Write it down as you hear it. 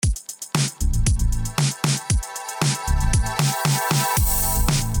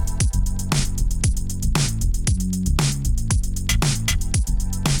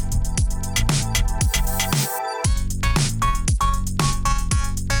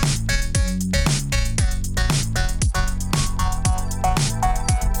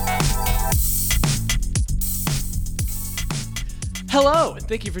Hello, and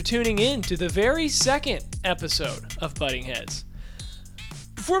thank you for tuning in to the very second episode of Butting Heads.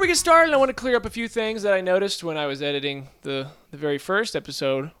 Before we get started, I want to clear up a few things that I noticed when I was editing the very first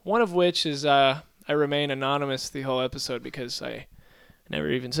episode, one of which is I remain anonymous the whole episode because I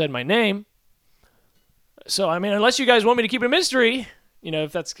never even said my name. So, I mean, unless you guys want me to keep it a mystery,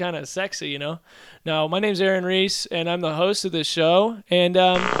 if that's kind of sexy, No, my name's Aaron Reese, and I'm the host of this show, and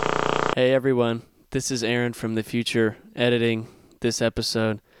hey, everyone. This is Aaron from the future editing this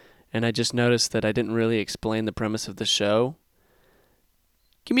episode, and I just noticed that I didn't really explain the premise of the show.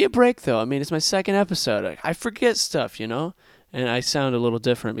 Give me a break, though. I mean, it's my second episode. I forget stuff, and I sound a little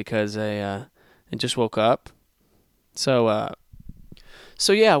different because I just woke up. So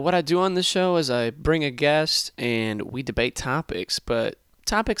yeah, what I do on this show is I bring a guest and we debate topics, but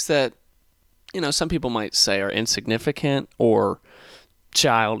topics that, some people might say are insignificant or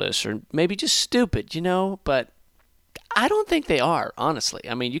childish or maybe just stupid, but I don't think they are, honestly.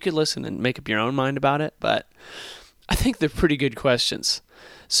 I mean, you could listen and make up your own mind about it, but I think they're pretty good questions.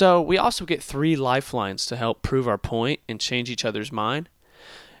 So we also get 3 lifelines to help prove our point and change each other's mind.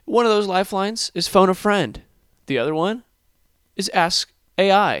 One of those lifelines is phone a friend. The other one is ask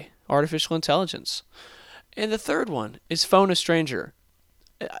AI, artificial intelligence. And the third one is phone a stranger.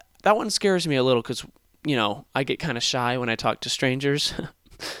 That one scares me a little because, I get kind of shy when I talk to strangers.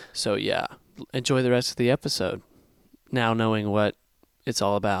 So yeah, enjoy the rest of the episode, now knowing what it's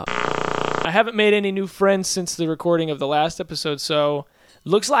all about. I haven't made any new friends since the recording of the last episode, so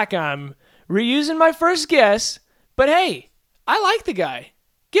looks like I'm reusing my first guess. But hey, I like the guy.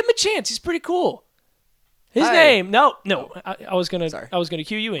 Give him a chance. He's pretty cool. His name? No. I was gonna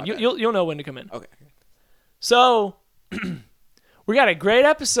cue you in. You'll know when to come in. Okay. So we got a great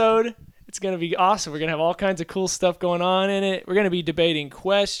episode. It's gonna be awesome. We're gonna have all kinds of cool stuff going on in it. We're gonna be debating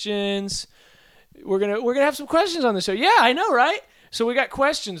questions. We're gonna have some questions on the show. Yeah, I know, right? So we got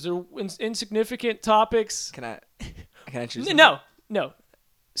questions. They're insignificant topics. Can I choose? No.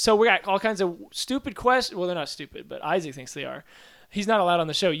 So we got all kinds of stupid questions. Well, they're not stupid, but Isaac thinks they are. He's not allowed on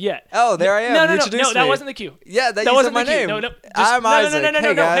the show yet. Oh, there I am. No, that wasn't the cue. Yeah, that wasn't my name. No. I'm Isaac.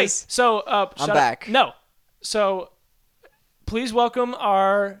 No. Guys. Hey, so I'm back. No. So please welcome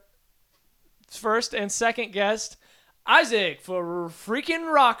our first and second guest, Isaac for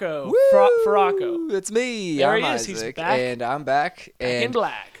freaking Rocco. Faracco. It's me. There I'm he is. Isaac, He's back. and I'm back. In And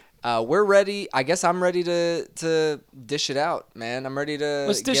black. we're ready. I guess I'm ready to dish it out, man. I'm ready to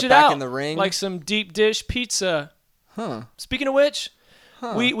Let's dish get it back out in the ring. like some deep dish pizza. Huh. Speaking of which,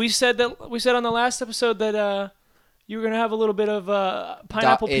 we said on the last episode that you were gonna have a little bit of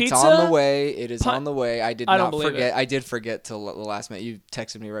pineapple pizza. It's on the way. It is on the way. I don't not believe forget. it. I did forget till the last minute. You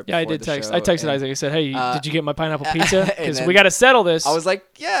texted me right before. Yeah, I did the text. show, I texted and Isaac. I said, "Hey, did you get my pineapple pizza? Because then we got to settle this." I was like,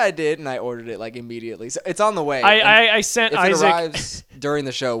 "Yeah, I did," and I ordered it like immediately. So it's on the way. I sent if Isaac. it arrives during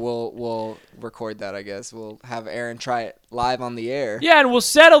the show, we'll record that. I guess we'll have Aaron try it live on the air. Yeah, and we'll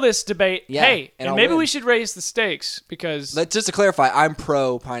settle this debate. Yeah, hey, and and I'll maybe win. we should raise the stakes because. Just to clarify, I'm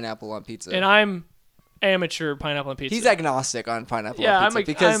pro pineapple on pizza, And I'm amateur pineapple on pizza. he's agnostic on pineapple Yeah, on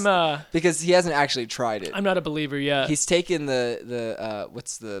pizza because he hasn't actually tried it. I'm not a believer yet. He's taken the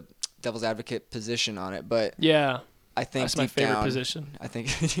what's the devil's advocate position on it, but Yeah, I think that's my deep favorite down, position. I think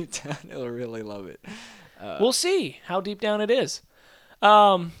deep down he'll really love it. We'll see how deep down it is.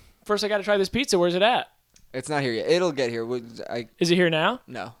 First, I got to try this pizza. Where's it at? It's not here yet. It'll get here. Is it here now?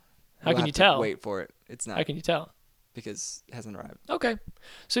 No. How We'll can have you to tell? Wait for it. It's not How can you tell? because it hasn't arrived. Okay.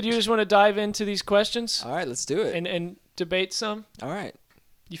 So do you just want to dive into these questions All right, let's do it. and debate some? All right.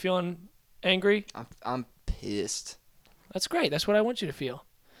 You feeling angry? I'm pissed. That's great. That's what I want you to feel.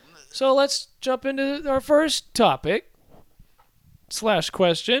 So let's jump into our first topic /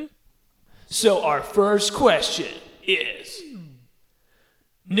 question. So our first question is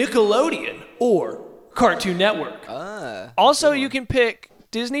Nickelodeon or Cartoon Network. Also, you can pick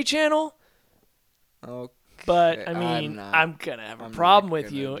Disney Channel, Okay. but I mean, I'm going to have a problem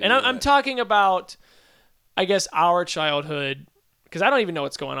with you. And I'm talking about, I guess, our childhood, because I don't even know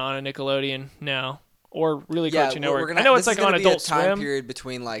what's going on in Nickelodeon now, or really Cartoon Network. I know it's like on Adult Swim. Time Swim. period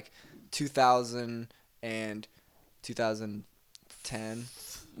between like 2000 and 2010.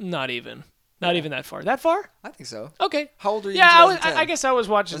 Not even that far. That far? I think so. Okay. How old are you? Yeah, in 2010? I guess I was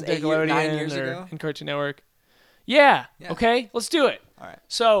watching Was it 8 Nickelodeon 9 years or ago? and Cartoon Network. Yeah. Yeah. Okay. Let's do it. All right.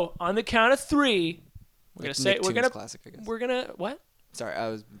 So on the count of 3, we're gonna say Nicktoons classic, I guess. we're gonna what? Sorry, I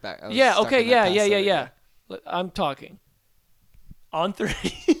was back. I was Yeah. stuck Okay. in that Yeah. past Yeah. subject. I'm talking. On 3,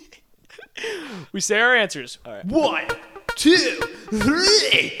 we say our answers. All right. 1, 2,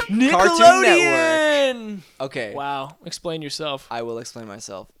 3. Cartoon Nickelodeon. Okay. Wow. Explain yourself. I will explain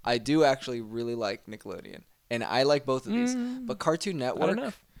myself. I do actually really like Nickelodeon, and I like both of these. But Cartoon I don't Network,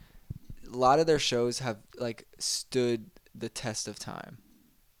 know. a lot of their shows have like stood the test of time.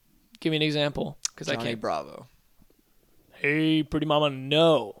 Give me an example, because I Johnny can't. Bravo, Hey, Pretty Mama,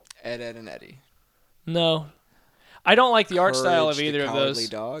 no. Ed, Ed and Eddie. No. I don't like the art style of Courage the either of Cowardly those.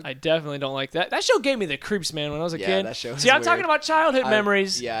 Dog. I definitely don't like that. That show gave me the creeps, man, when I was a Yeah, kid. that show was See, I'm weird. talking about childhood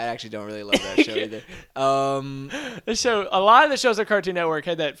memories. Yeah, I actually don't really love that show either. The show, a lot of the shows on Cartoon Network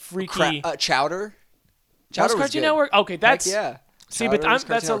had that freaky. Chowder. Chowder was Cartoon good. Network. Okay, that's Heck yeah. See, but Chowder was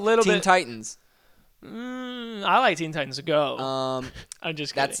that's Cartoon a little Teen bit- Titans. I like Teen Titans Go. I'm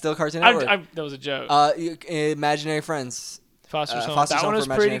just kidding. That's still Cartoon Network. That was a joke. Imaginary Friends. Foster's Home. Foster's That Home one for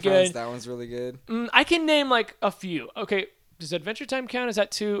was pretty Imaginary Friends. good. That one's really good. I can name like a few. Okay, does Adventure Time count? Is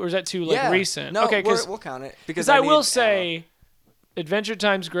that too, or is that too like Yeah. recent? No, okay, we'll count it because I will say, Adventure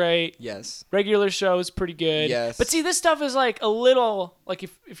Time's great. yes. Regular show's pretty good. Yes. But see, this stuff is like a little like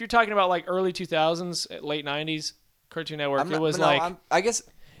if you're talking about like early 2000s, late 90s Cartoon Network, I guess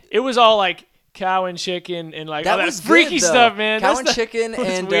it was all like cow and chicken and like that all that was freaky good, though. stuff, man. Cow and Chicken was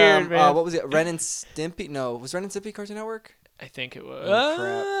and weird, man. what was it? Ren and Stimpy? No, was Ren and Stimpy Cartoon Network? I think it was. Oh,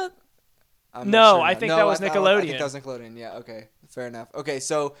 crap. I'm No, not sure I now. think No, that was I think Nickelodeon. that was Nickelodeon. Yeah. Okay. Fair enough. Okay.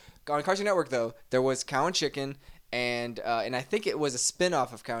 So on Cartoon Network though, there was Cow and Chicken, and I think it was a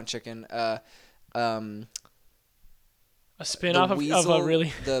spin-off of Cow and Chicken. A spin-off the of weasel, a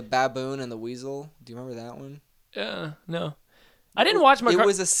really. the baboon and the weasel. Do you remember that one? No. I didn't watch my. It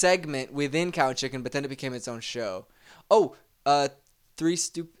was a segment within Cow and Chicken, but then it became its own show. Oh, Two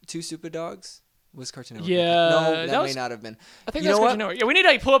Stupid Dogs was Cartoon Network. Yeah, No, that that was- may not have been. I think You that's know Cartoon what? Network. Yeah, we need to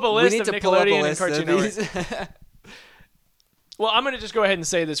like, pull up a We list need of to pull up a Nickelodeon and list Cartoon of Network. these. Well, I'm gonna just go ahead and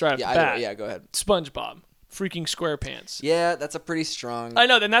say this right off the bat. Yeah, go ahead. SpongeBob, freaking SquarePants. Yeah, that's a pretty strong. I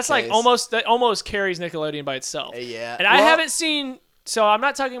know, and that's like case. that almost carries Nickelodeon by itself. Yeah. And I Well, haven't seen, so I'm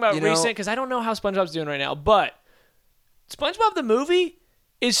not talking about You know- recent because I don't know how SpongeBob's doing right now. But SpongeBob the movie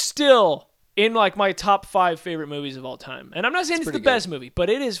is still in like my top 5 favorite movies of all time. And I'm not saying it's the pretty best movie, but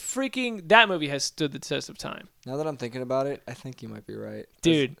it is freaking, that movie has stood the test of time, Now that I'm thinking about it, I think you might be right,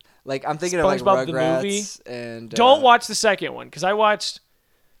 dude. Like I'm thinking of like SpongeBob the Rugrats and Don't watch the second one because I watched.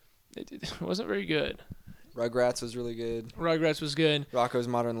 It wasn't very good. Rugrats was really good. Rugrats was good. Rocko's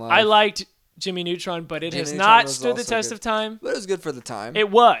Modern Life. I liked Jimmy Neutron, but it Jimmy has Neutron not was stood the also test good. of time. But it was good for the time. It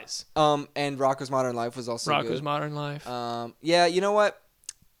was. And Rocko's Modern Life was also Rocko's good. Modern Life. Yeah, you know what?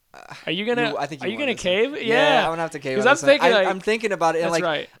 Are you gonna? I think are you won gonna this one. cave? Yeah, I'm gonna have to cave. 'Cause on I'm this one. thinking, like- I'm thinking about it, and That's like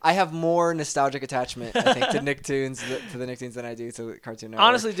right. I have more nostalgic attachment, I think, to Nicktoons to the Nicktoons than I do to Cartoon Network.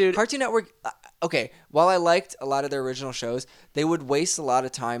 Honestly, dude. Cartoon Network. Okay, while I liked a lot of their original shows, they would waste a lot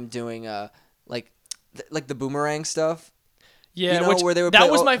of time doing like the Boomerang stuff. Yeah, you know, which, where they would that play-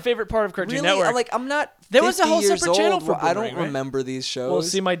 was oh, my favorite part of Cartoon Really, Network. like I'm not. There was a 50 whole years separate channel old, for I don't Boomerang, right? remember these shows. Well,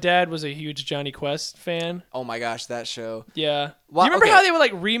 see, my dad was a huge Johnny Quest fan. Oh my gosh, that show. Yeah. Well, you remember okay. how they would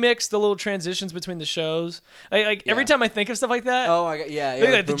like remix the little transitions between the shows? Like every Yeah. time I think of stuff like that, Oh my god, yeah. like,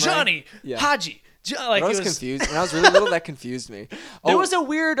 like the Boomerang. Johnny, Yeah. Haji, like When I was it was, confused. When I was really little, that confused me. There Oh, was a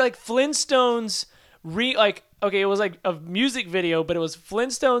weird like Flintstones it was like a music video, but it was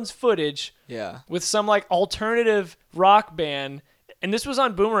Flintstones footage yeah. with some like alternative rock band, and this was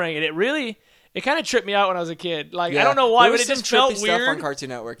on Boomerang, and it kind of tripped me out when I was a kid. Like I don't know why, There but was it just some felt trippy stuff weird. on Cartoon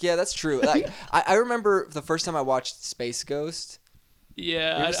Network. Yeah, that's true. Like I remember the first time I watched Space Ghost.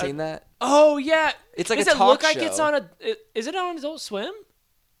 Yeah, You ever seen that? Oh yeah, It's like Does a it look talk like it's show. on is it on Adult Swim?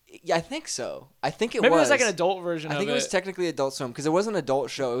 Yeah, I think so. I think it Maybe was. it was like an adult version I of think it was technically Adult Swim because it was an adult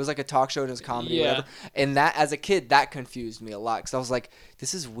show. It was like a talk show and it was comedy, Yeah. or whatever. And that, as a kid, that confused me a lot because I was like,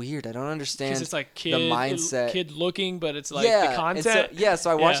 "This is weird. I don't understand." because it's like the mindset. kid looking, but it's like yeah, the and content.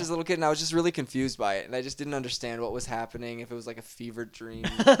 so I watched Yeah. as a little kid and I was just really confused by it, and I just didn't understand what was happening. If it was like a fever dream,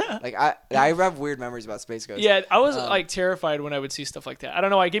 like I have weird memories about Space Ghost. Yeah, I was like terrified when I would see stuff like that. I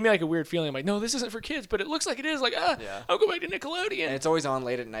don't know. It gave me like a weird feeling. I'm like, no, this isn't for kids, but it looks like it is. Like, Yeah. I'll go back to Nickelodeon. And it's always on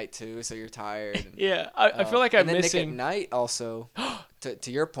late at night too, so you're tired. And, Yeah, I feel like I'm and then missing. Nick at Night also.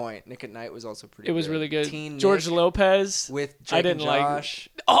 to your point, Nick at Night was also pretty. It was really good. Teen George Nick Lopez. with I Drake didn't and like- Josh.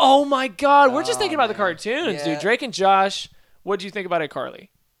 Oh my God, we're just thinking about the man. cartoons, Yeah. dude. Drake and Josh. What do you think about iCarly?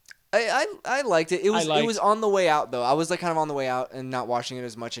 I liked it. It was liked- it was on the way out though. I was like kind of on the way out and not watching it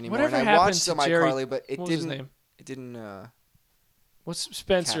as much anymore. Whatever and I happened watched to some Jerry- iCarly, but it what was his didn't. name? It didn't. What's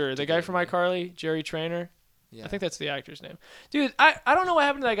Spencer, Cat the guy from together. iCarly, Jerry Trainer? Yeah. I think that's the actor's name. Dude, I don't know what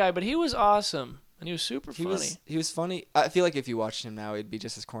happened to that guy, but he was awesome and he was super He funny. he was funny. I feel like if you watched him now, it'd be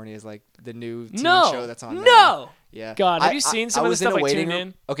just as corny as like the new teen no, show that's on now. no. Yeah. God, have you seen some I of the was stuff in a like waiting Tune room.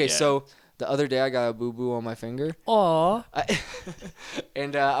 In? Okay, Yeah. so the other day I got a boo boo on my finger. Aw.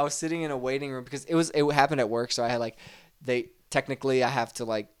 And I was sitting in a waiting room because it happened at work, so I had like I have to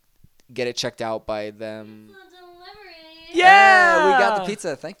like get it checked out by them. Yeah! We got the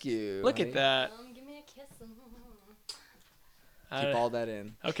pizza. Thank you. Look at that. Give me a kiss. Keep all that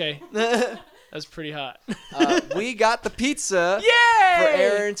in. Okay. That's pretty hot. We got the pizza. Yay! For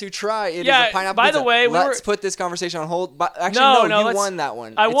Aaron to try. It is Yeah, a pineapple by pizza. the way, let's put this conversation on hold. Actually, no, you won that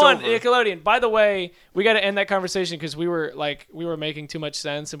one. I It's won over. Nickelodeon. By the way, we got to end that conversation because we were making too much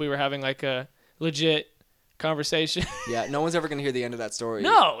sense and we were having like a legit conversation. Yeah, no one's ever gonna hear the end of that story.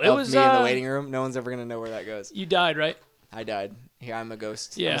 No, it of was me in the waiting room. No one's ever gonna know where that goes. You died, right? I died. Here, I'm a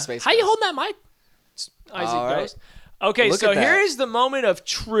ghost. I'm Yeah. a space How you ghost. holding that mic, Isaac All right. Ghost? Okay, Look so at that. here is the moment of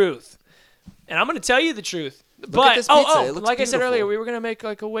truth, and I'm going to tell you the truth. at But this pizza. It looks like I said beautiful. earlier, we were going to make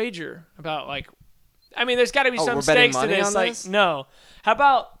like a wager about like, I mean, there's got to be Oh, some we're betting stakes to money this. on Like, this? no, how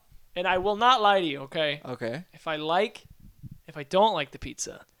about? And I will not lie to you. Okay, Okay. if I don't like the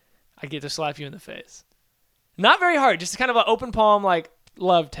pizza, I get to slap you in the face. Not very hard, just kind of an open palm like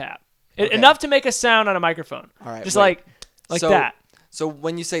love tap, Okay. enough to make a sound on a microphone. All right. Just wait. like So- that. So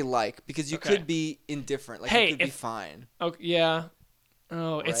when you say because you Okay. could be indifferent. Like Hey, you could be if- fine. Okay, yeah.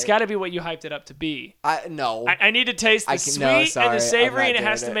 Oh, it's Right? got to be what you hyped it up to be. No. I need to taste the I can- sweet no, and sorry, the savory, I'm and it not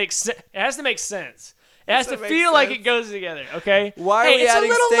has to doing make it has to make sense. It has to Doesn't make feel like sense. it goes together. Okay. Why Hey, are we it's a adding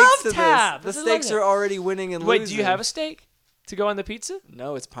little stakes love to tap. this? It's The a love stakes tap. are already winning and Wait, losing. do you have a steak to go on the pizza?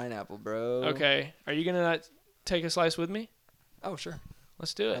 No, it's pineapple, bro. Okay. Are you gonna not take a slice with me? Oh, sure.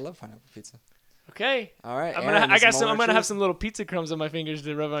 Let's do I it. love pineapple pizza. Okay. All right. I'm Aaron, gonna. this is I'm moment gonna of have truth. some little pizza crumbs on my fingers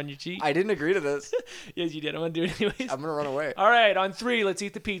to rub on your cheek. I didn't agree to this. Yes, you did. I'm gonna do it anyways. I'm gonna run away. All right. On 3, let's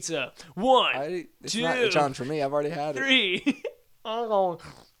eat the pizza. 1, It's 2, not a challenge for me. I've already had it. 3. Oh.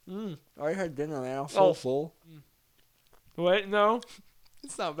 I already had dinner, man. I'm Oh. full. Wait, no.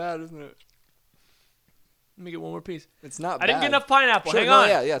 It's not bad, isn't it? Let me get one more piece. It's not bad. I didn't get enough pineapple. Sure, Hang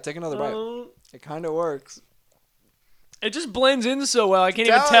no, on. Yeah, take another bite. It kind of works. It just blends in so well. I can't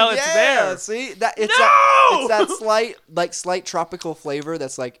even tell it's there. See that? It's No! that slight tropical flavor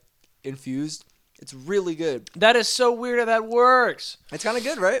that's like infused. It's really good. That is so weird how that works. It's kind of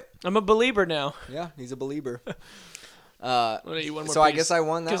good, right? I'm a believer now. Yeah, he's a believer. I'm gonna eat one more So I piece. guess I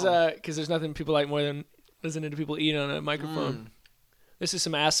won that one. Because there's nothing people like more than listening to people eat on a microphone. This is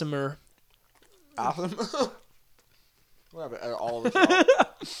some ASMR. Awesome. Whatever. All the shot.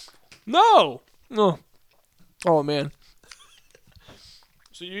 No. Oh man.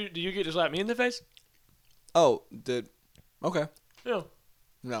 So do you get to slap me in the face? Oh, dude. Okay. No.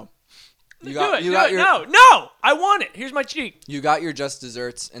 No. Do it. No. I want it. Here's my cheek. You got your just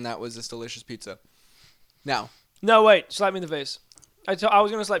desserts, and that was this delicious pizza. Now, No, wait. Slap me in the face. I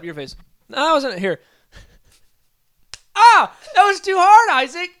was gonna slap your face. No, I wasn't here. Ah! That was too hard,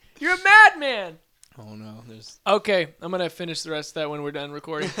 Isaac. You're a madman. oh no, there's. Okay, I'm gonna finish the rest of that when we're done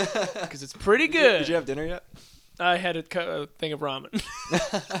recording because it's pretty good. Did you have dinner yet? I had a thing of ramen.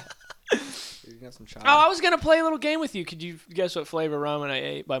 You can have some chai. Oh, I was gonna play a little game with you. Could you guess what flavor ramen I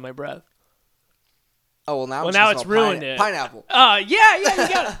ate by my breath? Oh well, now Well, it's now just it's all ruined it. Pineapple. Yeah, you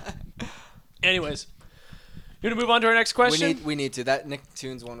got it. Anyways, you gonna move on to our next question? We need to. That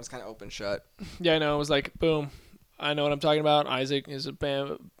Nicktoons one was kind of open shut. Yeah, I know. It was like, boom. I know what I'm talking about. Isaac is a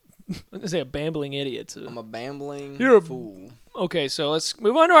bambling idiot. I'm a bambling You're a- fool. Okay, so let's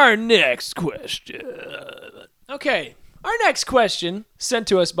move on to our next question. Okay, our next question sent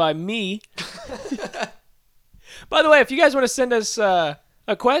to us by me. By the way, if you guys want to send us a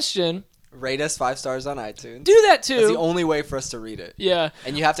question, Rate us 5 stars on iTunes. do that too. That's the only way for us to read it, Yeah,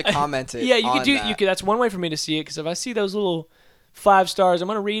 and you have to comment it. yeah. You on could do. that. You could. That's one way for me to see it because if I see those little 5 stars, I'm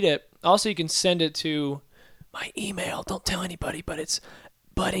gonna read it. Also, you can send it to my email. Don't tell anybody, but it's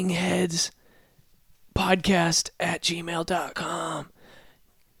buttingheadspodcast@gmail.com.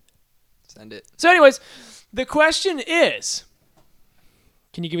 Send it. So, anyways, the question is,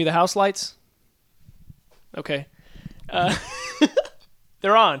 can you give me the house lights? Okay.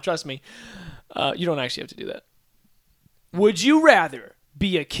 They're on, trust me. You don't actually have to do that. Would you rather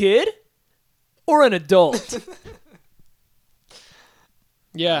be a kid or an adult?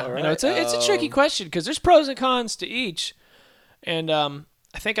 Yeah, All you know, it's a tricky right, question because there's pros and cons to each. And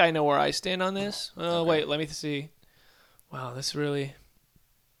I think I know where I stand on this. Oh, wait, let me see. Wow, this really...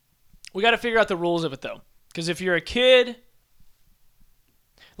 We got to figure out the rules of it, though. Because if you're a kid...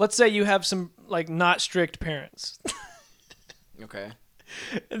 Let's say you have some, like, not strict parents. Okay.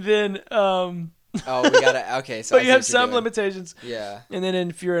 Then... Oh, we gotta. Okay, so but I you see have what you're some doing. limitations. Yeah. And then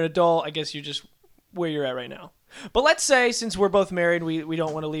if you're an adult, I guess you're just where you're at right now. But let's say, since we're both married, we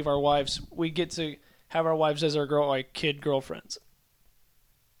don't want to leave our wives. We get to have our wives as our kid girlfriends.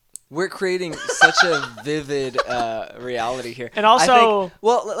 We're creating such a vivid reality here. And also- I think,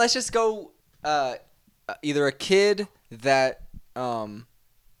 well, let's just go either a kid that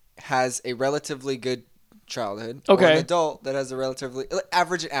has a relatively good childhood. Okay. Or an adult that has a relatively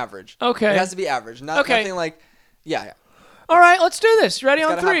average and average. Okay. It has to be average. Nothing like, yeah. All right, let's do this. Ready on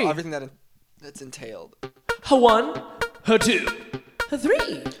Gotta 3? have everything that's entailed. A 1, a 2, a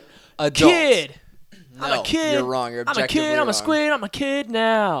 3. Adult. Kid. No, I'm a kid. You're wrong. You're objectively I'm a kid. I'm wrong. a squid. I'm a kid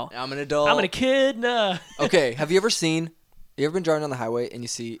now. I'm an adult. I'm a kid now. Okay, have you ever been driving down the highway and you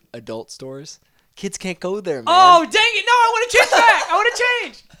see adult stores? Kids can't go there, man. Oh, dang it. No, I want to change back. I want to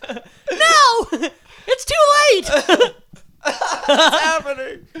change. No, it's too late. What's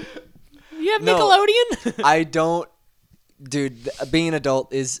happening? You have No. Nickelodeon? I don't. Dude, being an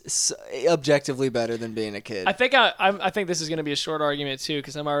adult is objectively better than being a kid. I think this is going to be a short argument too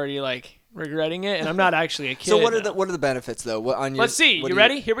because I'm already like regretting it and I'm not actually a kid. So what are now. the benefits though? Let's see. You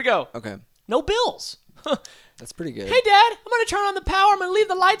ready? Here we go. Okay, No bills. that's pretty good. Hey, Dad, I'm going to turn on the power. I'm going to leave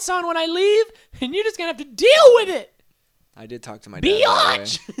the lights on when I leave, and you're just going to have to deal with it. I did talk to my dad that way.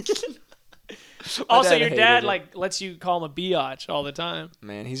 Biatch! Also, dad your hated dad it. like lets you call him a biatch all the time.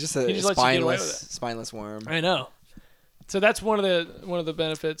 Man, he's just He just lets you get away with spineless worm. I know. So that's one of the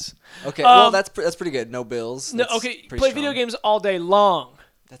benefits. Okay, well that's pretty good. No bills. No, That's okay, pretty play strong. video games all day long.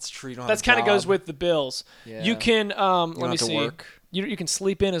 That's true. You don't That have a kind of goes job. with the bills. Yeah. You can You let don't me have to see. work. You can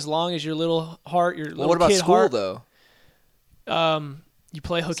sleep in as long as your little heart, your Well, little what about kid school heart. though? You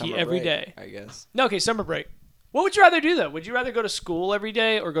play hooky Summer every break, day. I guess. No, okay, summer break. What would you rather do though? Would you rather go to school every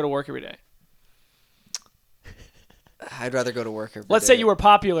day or go to work every day? I'd rather go to work every Let's day. say you were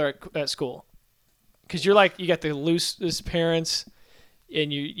popular at school, because you got the loosest parents,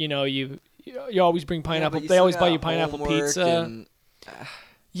 and you always bring pineapple. but you They still always buy got you pineapple homework pizza. and-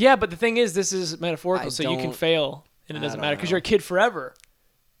 Yeah, but the thing is, this is metaphorical, I so you can don't- fail, and it I doesn't don't matter because know. you're a kid forever.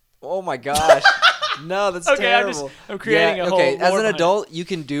 Oh my gosh. No, that's Okay, terrible. I'm creating a whole okay, as lore an behind adult, you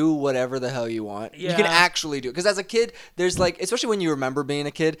can do whatever the hell you want. You can Yeah. actually do it. Because as a kid, there's like, especially when you remember being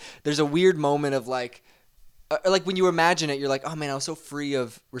a kid, there's a weird moment of like when you imagine it, you're like, oh man, I was so free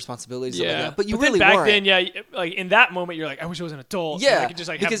of responsibilities. Stuff like that. But you then really back weren't. then, yeah, like in that moment, you're like, I wish I was an adult. and Yeah, I could just,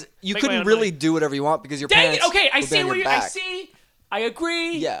 like, because you make my couldn't own really money. do whatever you want because your Dang parents it! Okay, I would be see on what your you. I back. see. I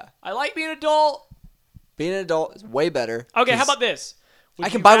agree. Yeah. I like being an adult. Being an adult is way better. Okay, how 'cause about this? Would I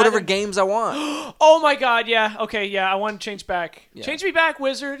can you buy whatever rather- games I want. Oh my God! Yeah. Okay. Yeah. I want to change back. Yeah. Change me back,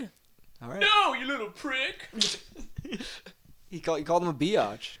 wizard. All right. No, you little prick. You called him a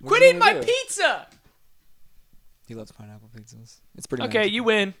biatch. What Quit are you eating gonna my do? pizza. He loves pineapple pizzas. It's pretty. Okay, magical. you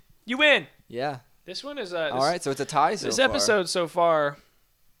win. You win. Yeah. This one is All right, so it's a tie so This far. episode so far.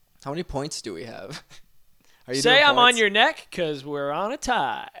 How many points do we have? Are you Say doing I'm on points? your neck because we're on a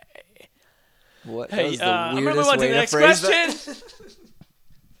tie. What? That Hey, was the I'm gonna weirdest move on to way the next phrase question. that.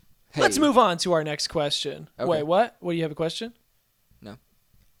 Hey, Let's move on to our next question. Okay. Wait, what? What, do you have a question? No.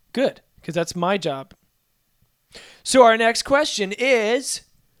 Good, because that's my job. So our next question is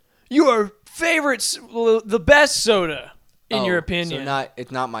your favorite, the best soda, in your opinion. So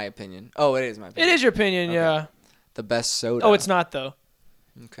it's not my opinion. Oh, it is my opinion. It is your opinion, Okay. yeah. The best soda. Oh, it's not, though.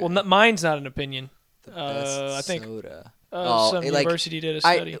 Okay. Well, mine's not an opinion. the best I think soda. some university did a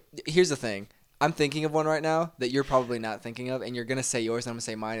study. Here's the thing. I'm thinking of one right now that you're probably not thinking of, and you're gonna say yours, and I'm gonna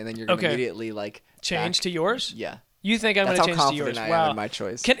say mine, and then you're gonna Okay. immediately like Change back- to yours? Yeah. You think I'm That's going to how change to confident yours? I am Wow. in my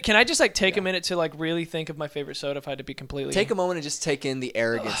choice. Can I just like take a Yeah. minute to like really think of my favorite soda if I had to be completely Take a moment and just take in the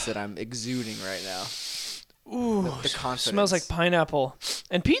arrogance that I'm exuding right now. Ooh, the confidence. smells like pineapple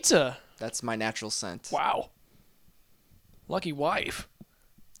and pizza. That's my natural scent. Wow. Lucky wife.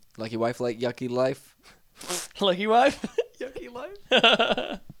 Lucky wife, like yucky life. Lucky wife. Yucky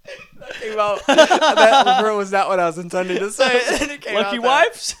life. Came out. That was not what I was intending to say. It came Lucky out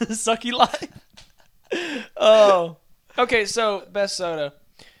wife. Sucky life. Oh. Okay, so best soda.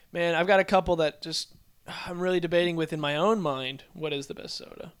 Man, I've got a couple that just I'm really debating with in my own mind. What is the best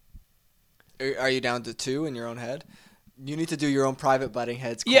soda? Are you down to 2 in your own head? You need to do your own private butting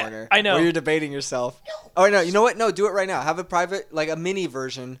heads Yeah, corner. I know. Where you're debating yourself. Oh no, you know what? No, do it right now. Have a private, like a mini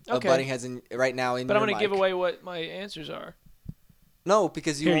version of Okay. butting heads right now in But your I'm going to give mic. away what my answers are. No,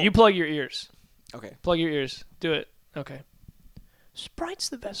 because you. Here, won't- you plug your ears. Okay. Plug your ears. Do it. Okay. Sprite's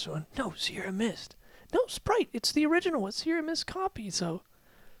the best one. No, Sierra Mist. No, Sprite. It's the original. It's Sierra Mist copy. So,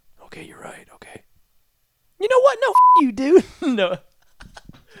 okay, you're right. Okay. You know what? No, you, dude. No.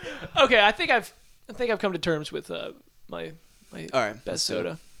 Okay, I think I've come to terms with my All right. best let's do it.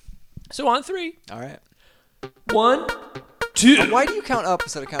 soda. So on 3. All right. 1, 2, Why do you count up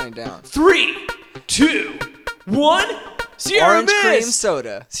instead of counting down? 3, 2, 1. Sierra Orange Mist. cream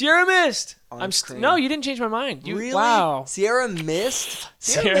soda. Sierra Mist. Orange cream. No, you didn't change my mind. You, Really? Wow. Sierra Mist.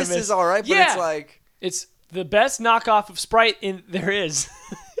 Sierra Sierra Mist Mist. is all right, but Yeah. it's like It's the best knockoff of Sprite there is.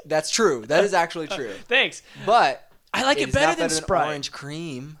 that's true. That is actually true. Thanks. But I like it is better not than than Sprite. orange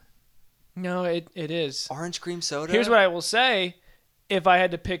cream. No, it is. Orange cream soda. Here's what I will say. If I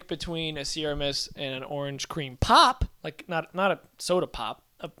had to pick between a Sierra Mist and an orange cream pop, like not a soda pop,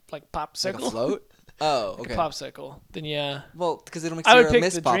 like popsicle. Like a float? Oh, like okay. a popsicle. Then yeah. Well, because they don't make I would Sierra pick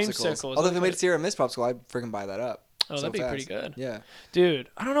Mist the popsicles. Dreamsicle. Although if they made Sierra Mist popsicle, I'd freaking buy that up. Oh, so that'd be fast. pretty good. Yeah. Dude,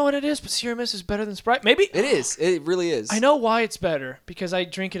 I don't know what it is, but Sierra Mist is better than Sprite. Maybe. It is. It really is. I know why it's better. Because I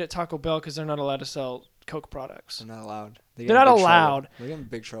drink it at Taco Bell because they're not allowed to sell Coke products. They're not allowed. They're not allowed. They get in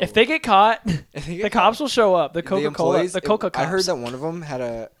big trouble. If they get caught, the cops will show up. The Coca-Cola, the Coca cops. I heard that one of them had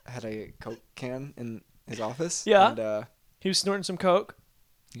a Coke can in his office. Yeah. And he was snorting some Coke.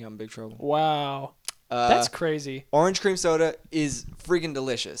 he got in big trouble. Wow. That's crazy. Orange cream soda is freaking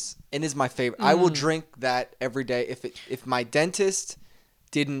delicious and is my favorite. I will drink that every day if my dentist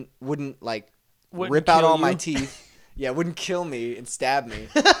wouldn't rip out kill all you. my teeth. Yeah, wouldn't kill me and stab me.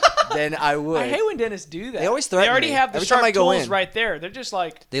 Then I would. I hate when dentists do that. They always threaten They already me. have the Every time sharp I go tools in. right there. They're just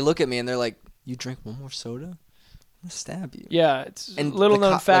like, They look at me and they're like, "You drink one more soda? I'm gonna stab you." yeah. It's And a little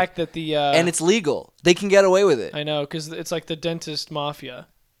the known fact that the and it's legal. They can get away with it. I know because it's like the dentist mafia.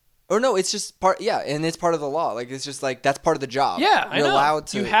 Or no, it's just part. Yeah, and it's part of the law. Like it's just like that's part of the job. Yeah, I know. You're allowed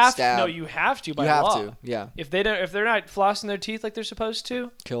to You have stab. to. No, you have to by You have law. to. Yeah, If they're not flossing their teeth like they're supposed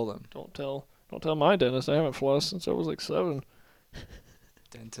to, kill them. don't tell my dentist I haven't flossed since I was like 7.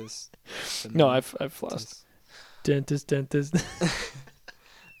 Dentist. No, I've flossed. Dentist.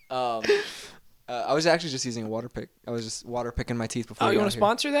 I was actually just using a water pick. I was just water picking my teeth before. Oh, we you got want to here.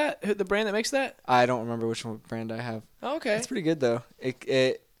 sponsor that? The brand that makes that? I don't remember which brand I have. Oh, okay. It's pretty good though.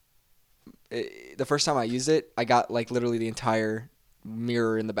 It the first time I used it, I got like literally the entire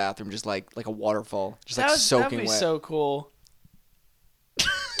mirror in the bathroom, just like a waterfall, just like soaking that'd be wet. so cool.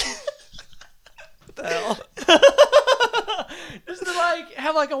 What the hell? Just to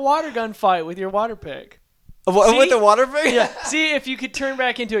have a water gun fight with your water pick. What, See? with the water pick? Yeah. See, if you could turn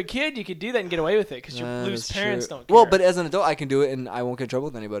back into a kid, you could do that and get away with it because your loose That's parents true. don't care. Well, but as an adult, I can do it and I won't get in trouble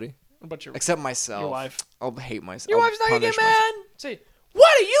with anybody what about except myself. your wife? I'll hate myself. Your I'll wife's not gonna get punish myself. mad. Say,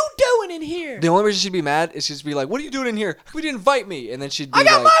 what are you doing in here? The only reason she'd be mad is she'd be like, "What are you doing in here? How come you didn't invite me?" And then she'd be I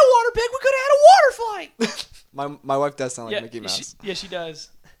got like, my water pick. We could have had a water fight. my wife does sound like Mickey Mouse. She does.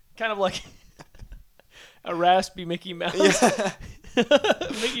 Kind of like a raspy Mickey Mouse. Yeah.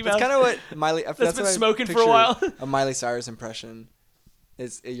 Mickey Mouse. That's kind of what Miley. That's been what I smoking for a picture while. A Miley Cyrus impression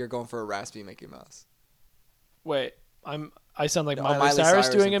is you're going for a raspy Mickey Mouse. Wait, I sound like No, Miley, Miley Cyrus Cyrus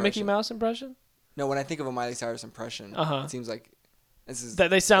doing a Mickey impression. Mouse impression? No, when I think of a Miley Cyrus impression, Uh-huh. it seems like this is That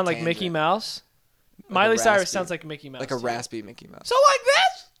they sound a like Mickey tangent. Mouse? a Miley Cyrus raspy- sounds like Mickey Mouse. like a too. raspy Mickey Mouse. So like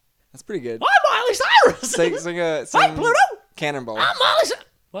this? That's pretty good. I'm Miley Cyrus. Sing Pluto. Cannonball. I'm Miley Cyrus.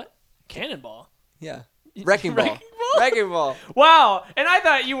 What? Cannonball? Yeah. Wrecking Ball. Wrecking Ball? Wrecking Ball. Wow, and I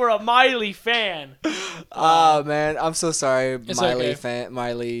thought you were a Miley fan. Oh man, I'm so sorry, It's Miley okay. fan,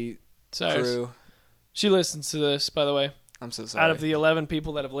 Miley Cyrus. crew. She listens to this, by the way. I'm so sorry. Out of the 11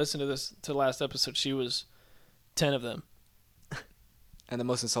 people that have listened to the last episode, she was 10 of them. And the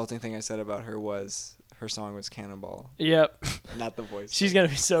most insulting thing I said about her was her song was Cannonball, Yep. not the voice. She's going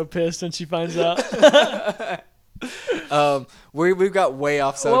to be so pissed when she finds out. We've got way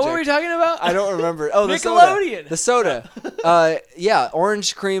off subject. What were we talking about? I don't remember. Oh, the Nickelodeon. soda. The soda. Yeah,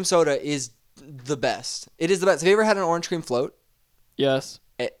 orange cream soda is the best. It is the best. Have you ever had an orange cream float? Yes.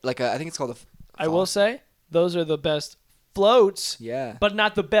 I think it's called a. I will say, those are the best floats, Yeah. but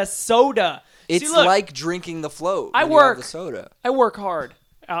not the best soda. It's See, look, like drinking the float. I when you have work- the soda. I work hard.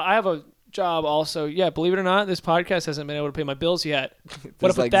 I have a job also. Yeah, believe it or not, this podcast hasn't been able to pay my bills yet. What There's up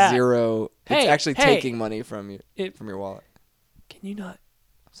with like that? zero. Hey, it's actually hey. taking money from you from your wallet. Can you not?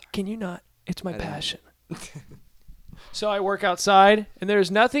 Can you not? It's my I didn't- passion. So I work outside, and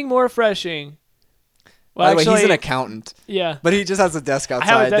there's nothing more refreshing. Well, By the way, he's an actually, accountant, yeah. but he just has a desk I outside.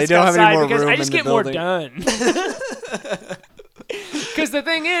 have a desk they don't outside have any more because room I just in get the more building. done. Because the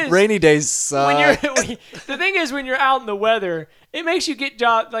thing is, Rainy days suck. the thing is when you're out in the weather, it makes you get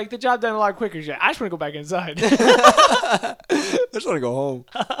the job done a lot quicker. I just want to go back inside. I just want to go home.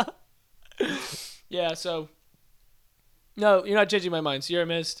 Yeah. So, no, you're not changing my mind. Sierra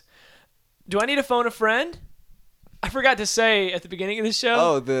Mist. Do I need to phone a friend? I forgot to say at the beginning of the show.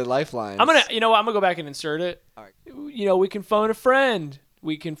 Oh, the lifeline. I'm gonna go back and insert it. All right. We can phone a friend.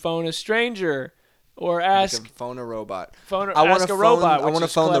 We can phone a stranger, or You ask can phone a robot. phone. I want Ask to a phone. robot. I want to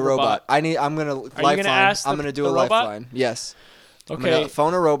phone the robot. I'm gonna lifeline. ask I'm the- gonna do the a robot? lifeline. Yes. I'm Okay. gonna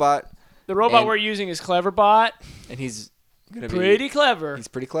phone a robot, The robot and- we're using is Cleverbot. and he's gonna Pretty be. clever. He's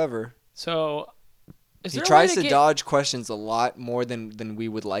pretty clever. So, is He there a tries way to get- dodge questions a lot more than we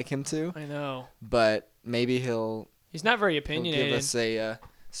would like him to, I know. but maybe he'll He's not very give opinionated. us a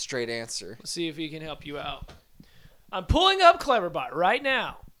straight answer. Let's see if he can help you out. I'm pulling up Cleverbot right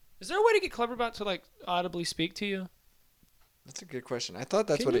now. Is there a way to get Cleverbot to like audibly speak to you? That's a good question. I thought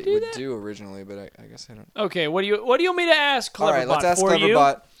that's Can what you it do would that? do originally, but I guess I don't. Okay, what do you want me to ask Cleverbot? All right, let's ask for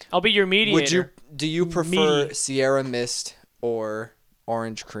Cleverbot. You? I'll be your mediator. Do you prefer Me. Sierra Mist or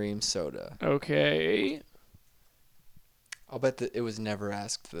orange cream soda? Okay. I'll bet that it was never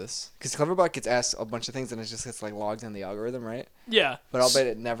asked this. Because Cleverbot gets asked a bunch of things and it just gets like logged in the algorithm, right? Yeah. But I'll bet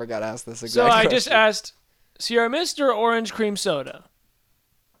it never got asked this exact So I question. just asked Sierra Mist or orange cream soda.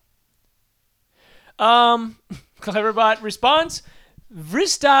 Cleverbot response: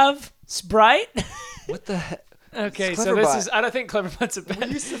 Vristav Sprite. What the heck? Okay, It's so this Cleverbot. is. I don't think Cleverbot's a We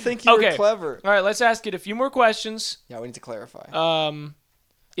bad. used to think you Okay. were clever. All right, let's ask it a few more questions. Yeah, we need to clarify.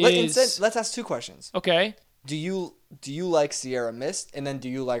 Is Let's ask two questions. okay. Do you like Sierra Mist, and then do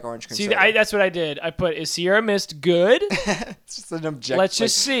you like orange cream See, soda? that's what I did. I put, is Sierra Mist good? It's just an objective. Let's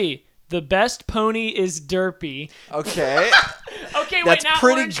just see. The best pony is Derpy. Okay. Okay, That's wait, now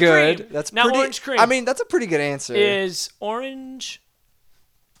pretty orange good. cream. That's now pretty. orange cream. I mean, that's a pretty good answer. Is orange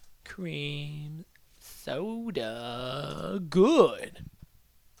cream soda good?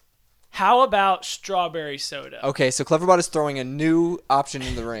 How about strawberry soda? Okay, so Cleverbot is throwing a new option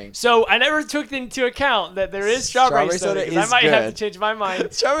in the ring. So I never took into account that there is strawberry soda. 'Cause I is might have to good. change my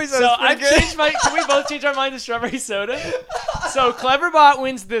mind. Strawberry So soda's I've pretty good. changed my. Can we both change our mind to strawberry soda? So Cleverbot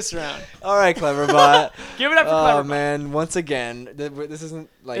wins this round. All right, Cleverbot. Give it up for Oh Cleverbot. man, once again, this isn't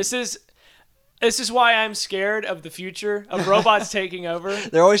like This is why I'm scared of the future of robots taking over.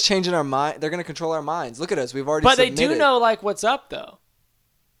 they're always changing our mind. They're gonna control our minds. Look at us. We've already. But they do submitted. know like what's up though.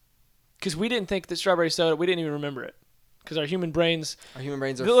 Because we didn't think that strawberry soda. We didn't even remember it. Because our human brains. Our human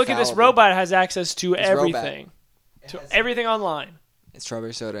brains are. Look at this fallible. robot has access to This everything, robot. to everything online. It's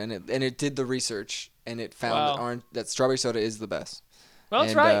strawberry soda, and it did the research, and it found Wow. that strawberry soda is the best. Well,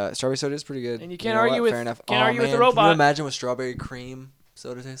 that's and, right. Strawberry soda is pretty good. And you can't know argue what? with- Fair enough. can't Oh, argue with the man, Can robot. you imagine what strawberry cream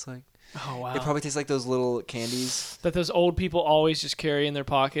soda tastes like? Oh wow. It probably tastes like those little candies. That those old people always just carry in their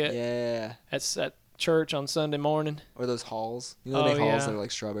pocket Yeah. at church on Sunday morning. Or those halls. You know, Oh, they halls yeah. that are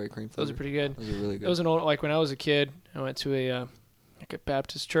like strawberry cream flavored. Those are pretty good. Those are really good. It was an old like when I was a kid. I went to a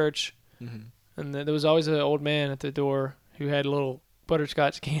Baptist church, Mhm. and there was always an old man at the door who had little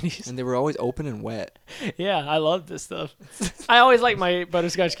butterscotch candies. And they were always open and wet. Yeah, I love this stuff. I always like my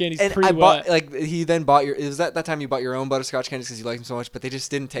butterscotch candies And pretty I bought wet. like he then bought your. It was that time you bought your own butterscotch candies because you liked them so much, but they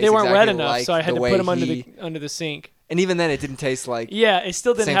just didn't taste. They weren't exactly wet enough, like so I had the to way put them he, under the sink. And even then, it didn't taste like Yeah, it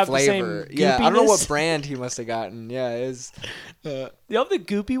still didn't same have flavor. the same. Yeah, I don't know what goopiness. brand he must have gotten. Yeah, it was. You have the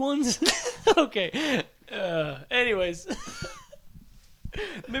goopy ones? Okay. Anyways.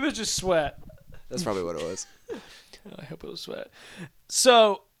 Maybe it was just sweat. That's probably what it was. I hope it was sweat.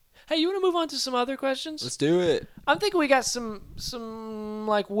 So, hey, you want to move on to some other questions? Let's do it. I'm thinking we got some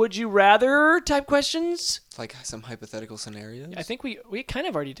like would you rather type questions. Like some hypothetical scenarios. I think we kind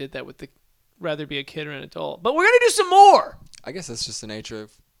of already did that with the rather be a kid or an adult. But we're going to do some more. I guess that's just the nature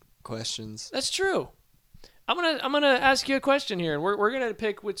of questions. That's true. I'm gonna ask you a question here, and we're gonna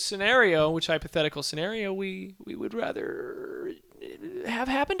pick which hypothetical scenario we would rather have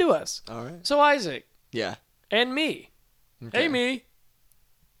happen to us. All right. So Isaac Yeah. and me. Okay. Hey me.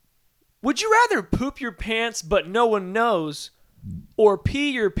 Would you rather poop your pants but no one knows, or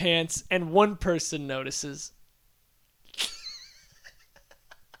pee your pants and one person notices?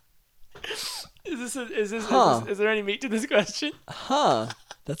 Is there any meat to this question? Huh.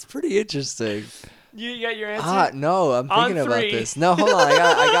 That's pretty interesting. You got your answer? No, I'm On thinking about three. this. No, hold on.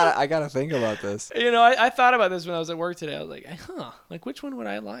 I gotta think about this. You know, I thought about this when I was at work today. I was like, like which one would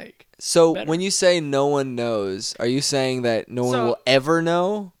I like? So Better. when you say no one knows, are you saying that no one So- will ever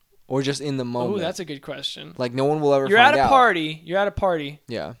know, or just in the moment? Oh, that's a good question. like no one will ever. You're find at a out. party. You're at a party,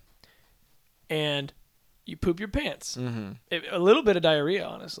 Yeah. and you poop your pants. Mm-hmm. A little bit of diarrhea,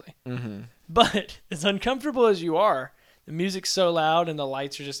 honestly. Mm-hmm. But as uncomfortable as you are, the music's so loud and the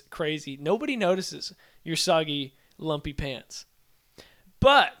lights are just crazy. Nobody notices your soggy, lumpy pants.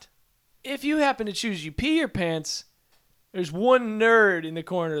 But if you happen to choose you pee your pants, there's one nerd in the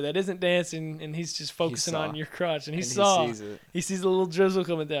corner that isn't dancing, and he's just focusing saw. on your crotch, and he And he saw. sees it. He sees the little drizzle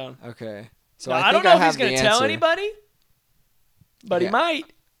coming down. Okay. So Now, I I think don't know if have he's going the to tell answer. anybody, but he Okay.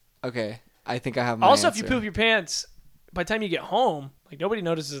 might. Okay. I think I have my Also, answer. if you poop your pants, by the time you get home, like nobody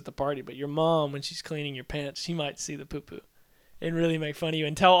notices at the party, but your mom, when she's cleaning your pants, she might see the poo-poo and really make fun of you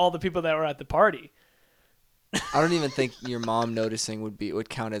and tell all the people that were at the party. I don't even think your mom noticing would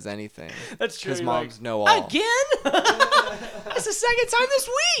count as anything. That's true. Because You're moms like, know all. Again? That's the second time this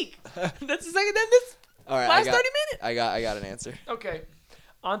week. That's the second time this All right. last 30 minutes. I got an answer. Okay.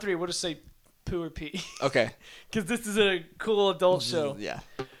 On three, we'll just say poo or pee. Okay. Because this is a cool adult show. Yeah.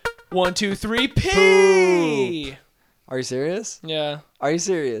 1, 2, 3, pee. Are you serious? Yeah, Are you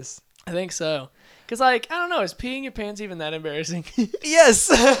serious? I think so. Cause like I don't know, is peeing your pants even that embarrassing? Yes.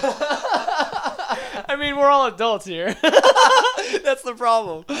 I mean, we're all adults here. That's the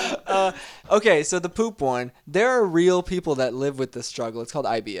problem. Okay, so the poop one. There are real people that live with this struggle. It's called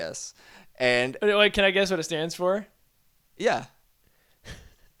IBS, and Wait, can I guess what it stands for? yeah.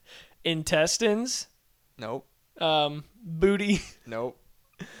 Intestines. Nope. Booty. Nope.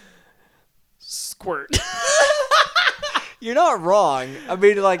 Squirt. You're not wrong. I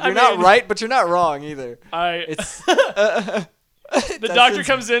mean, like you're not right, but you're not wrong either. It's the doctor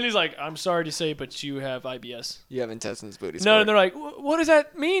comes in. He's like, "I'm sorry to say, but you have IBS. You have intestines, booty. No, Squirt. and they're like, "What does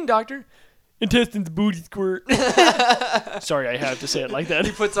that mean, doctor?" Intestines, booty, squirt. Sorry, I have to say it like that.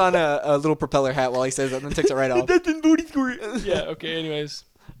 He puts on a little propeller hat while he says it, and then takes it right off. Intestines, booty, squirt. Yeah. Okay. Anyways.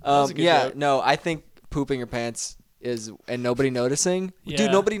 Yeah. Joke. No, I think pooping your pants is and nobody noticing. Yeah.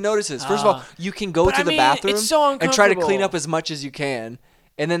 Dude, nobody notices. First of all, you can go to the bathroom it's so and try to clean uncomfortable. up as much as you can.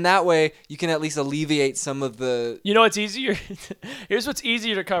 And then that way you can at least alleviate some of the You know what's easier? Here's what's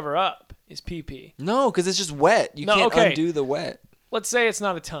easier to cover up is pee-pee. No, because it's just wet. You can't undo the wet. Let's say it's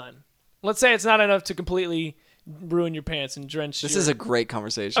not a ton. Let's say it's not enough to completely ruin your pants and drench This is a great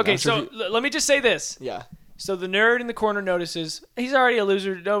conversation. Okay, I'm sure so let me just say this. Yeah. So the nerd in the corner notices he's already a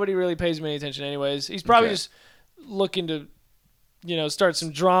loser. Nobody really pays him any attention anyways. He's probably just looking to, start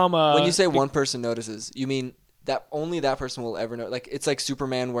some drama. When you say one person notices, you mean that only that person will ever know? Like, it's like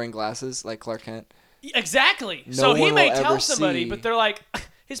Superman wearing glasses, like Clark Kent. Exactly. No So he one may will tell ever somebody, see. but they're like,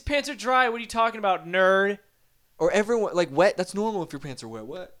 his pants are dry. What are you talking about, nerd? Or everyone, like, wet. That's normal if your pants are wet.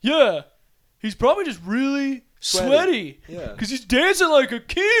 What? Yeah. He's probably just really sweaty. Yeah. Because he's dancing like a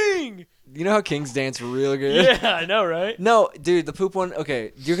king. You know how kings dance real good? Yeah, I know, right? No, dude, the poop one,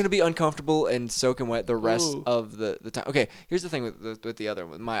 okay, you're going to be uncomfortable and soaking wet the rest Ooh. of the time. Okay, here's the thing with the other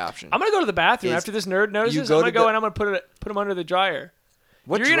one, my option. I'm going to go to the bathroom Is after this nerd notices. you I'm go going to to go the- and I'm going to put him under the dryer.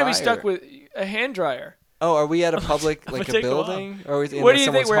 What You're going to be dryer? stuck with a hand dryer. Oh, are we at a public, I'm like gonna a take 'em off. building? Or are we in What do you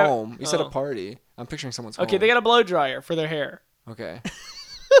think someone's we're at- home? You said a Oh. party. I'm picturing someone's home. Okay, they got a blow dryer for their hair. Okay.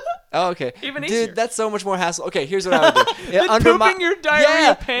 Oh, okay. Even Dude, easier. that's so much more hassle. Okay, here's what I would do. Than pooping your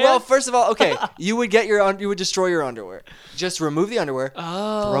diarrhea pants? Well, first of all, okay, you would destroy your underwear. Just remove the underwear,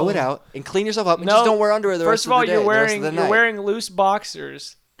 Oh. throw it out, and clean yourself up. And No. just don't wear underwear the First rest of all, of the day. you're the rest wearing of the you're night. wearing loose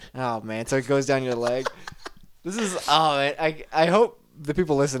boxers. Oh man, so it goes down your leg. This is man. I hope the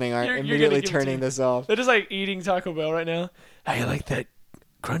people listening aren't You're gonna immediately give it turning to- this off. They're just like eating Taco Bell right now. How you like that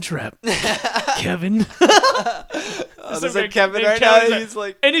crunch wrap, Kevin? There's a Kevin right Kevin's now. He's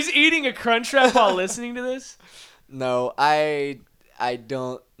like, and he's eating a crunch wrap while listening to this. no, I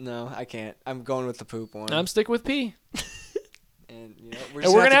don't. No, I can't. I'm going with the poop one. I'm sticking with pee. And we're And just we're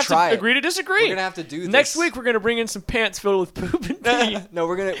gonna gonna have try to it. agree to disagree. We're gonna have to do this Next week. We're gonna bring in some pants filled with poop and pee. No,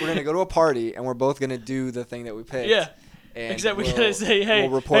 we're gonna go to a party and we're both gonna do the thing that we picked. Yeah. And Except we gotta say, hey,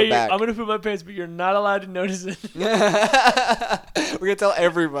 we'll report back. I'm gonna poop my pants, but you're not allowed to notice it. We're gonna tell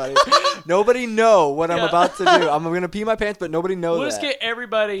everybody. Nobody know what I'm Yeah. about to do. I'm gonna pee my pants, but nobody knows We'll that. just get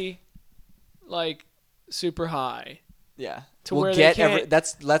everybody like super high. Yeah. to we'll where they get can't-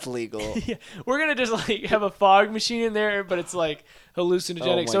 that's legal. Yeah, we're gonna just like have a fog machine in there, but it's like hallucinogenic.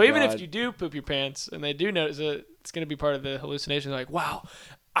 Oh my So even God. if you do poop your pants and they do notice it, it's gonna be part of the hallucination. Like, wow,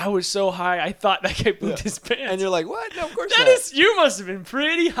 I was so high, I thought that guy pooped his pants. And you're like, what? No, of course that not. is, you must have been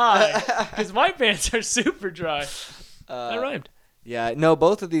pretty high because my pants are super dry. That rhymed. Yeah, no,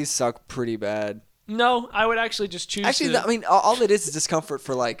 both of these suck pretty bad. No, I would actually just choose. Actually, I mean, all it is discomfort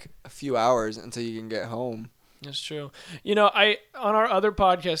for like a few hours until you can get home. That's true. You know, on our other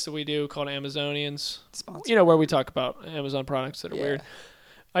podcast that we do called Amazonians, Sponsor. where we talk about Amazon products that are Yeah. weird.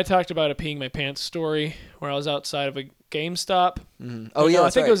 I talked about a peeing my pants story where I was outside of a GameStop. Mm-hmm. Oh Oh yeah, I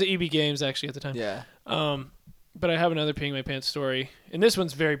that's think right. it was EB Games actually at the time. Yeah. But I have another peeing my pants story, and this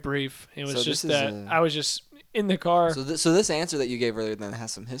one's very brief. It was So just this is that a- I was just in the car. So this answer that you gave earlier then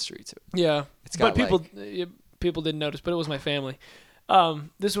has some history to it. Yeah, It's but got people didn't notice, but it was my family.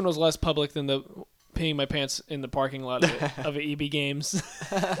 This one was less public than the peeing my pants in the parking lot of EB Games.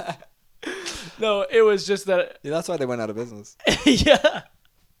 No, it was just that. Yeah, that's why they went out of business. Yeah.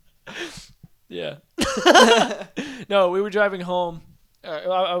 Yeah. No, we were driving home.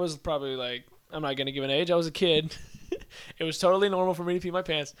 I was probably like, I'm not going to give an age. I was a kid. It was totally normal for me to pee my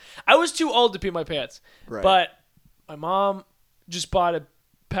pants. I was too old to pee my pants. Right. But my mom just bought a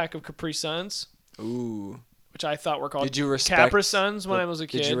pack of Capri Suns, Ooh. which I thought were called Did you respect Capri Suns when I was a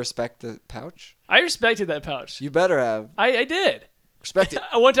kid. Did you respect the pouch? I respected that pouch. You better have. I did. Respect it.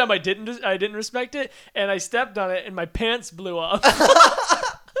 One time I didn't respect it, and I stepped on it, and my pants blew off.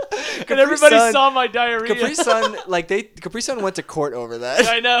 And everybody Sun- saw my diarrhea. Capri Sun went to court over that.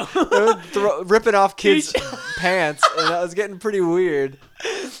 I know. They were ripping off kids' pants, and that was getting pretty weird.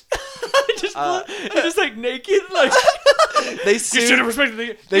 Just like naked, like They you should have sued. respected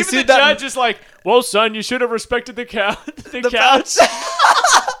the. They Even sued the that- judge is like, well, son, you should have respected the couch. The couch.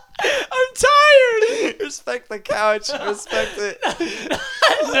 I'm tired. Respect the couch. Respect it.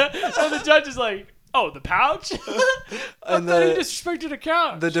 So the judge is like, oh, the pouch. I And thought he the disrespected a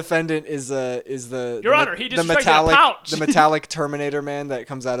couch. the defendant is the Your Honor, he the disrespected a metallic pouch. the metallic Terminator man that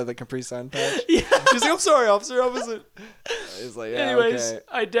comes out of the Capri Sun pouch. Yeah. He's like, I'm sorry, officer. I wasn't. He's like, yeah, Anyways, okay.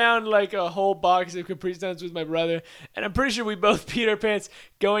 I downed like a whole box of Capri Suns with my brother, and I'm pretty sure we both peed our pants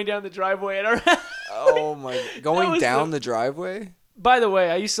going down the driveway at our house. Oh my! Going was down the driveway. By the way,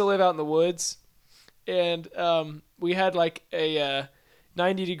 I used to live out in the woods, and we had like a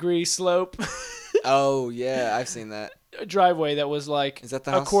 90-degree slope Oh yeah, I've seen that. driveway that was like Is that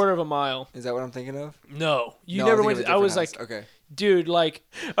the a house? quarter of a mile. Is that what I'm thinking of? No, you No, never I'm went. thinking I of a was different like, house. Okay. dude, like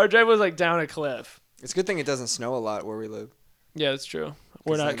our driveway was like down a cliff. It's a good thing it doesn't snow a lot where we live. Yeah, that's true.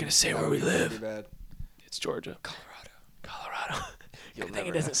 We're not gonna say where we live. Pretty bad. It's Georgia, Colorado. You'll Good thing it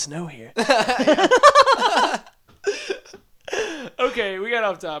never doesn't snow here. Okay, we got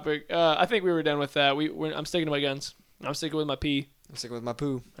off topic. I think we were done with that. I'm sticking to my guns. I'm sticking with my pee. I'm sticking with my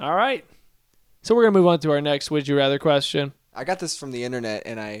poo. All right. So we're gonna move on to our next Would You Rather question. I got this from the internet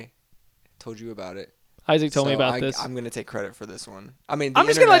and I told you about it. Isaac told me So about this. I'm gonna take credit for this one. I mean, I'm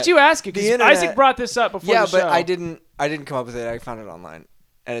just gonna let you ask it the because internet- Isaac brought this up before Yeah, the show. but I didn't come up with it. I found it online,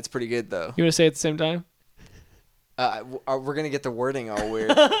 and it's pretty good though. You want to say it at the same time? We're gonna get the wording all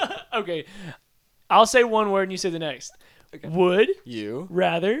weird. Okay. I'll say one word and you say the next. Okay. Would You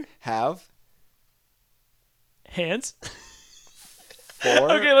rather have hands.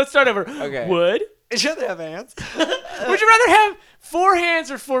 4. Okay, let's start over. Okay. Would Should they have hands? Would you rather have 4 hands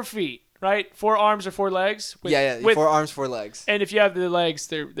or 4 feet? Right? 4 arms or 4 legs? Yeah. with- 4 arms, 4 legs. And if you have the legs,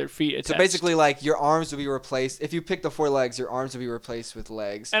 they're feet attached. So basically, like your arms will be replaced. If you pick the 4 legs, your arms will be replaced with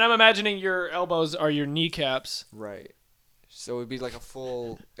legs. And I'm imagining your elbows are your kneecaps. Right. So it would be like a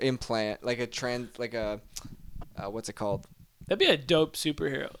full implant, like a what's it called? That'd be a dope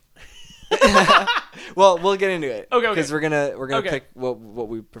superhero. Well, we'll get into it. Okay. Because we're gonna Okay. pick what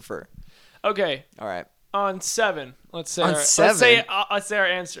we prefer. Okay. All right. On 7, let's say On our, 7? let's say our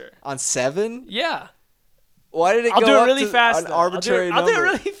answer. On 7? Yeah. Why did it I'll go do it up really to fast. an though. arbitrary I'll do it number?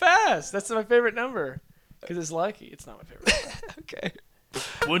 really fast. That's my favorite number. Because it's lucky. It's not my favorite. Okay.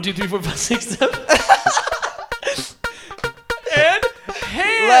 1, 2, 3, 4, 5, 6, 7. And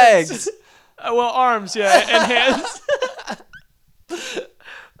hands. Legs. Well, arms, yeah, and hands.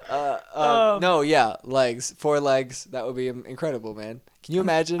 No, yeah, legs. 4 legs. That would be incredible, man. Can you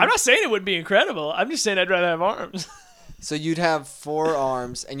imagine? I'm not saying it would be incredible. I'm just saying I'd rather have arms. So you'd have 4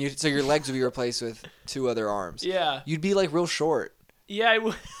 arms, and so your legs would be replaced with 2 other arms. Yeah. You'd be like real short. Yeah, I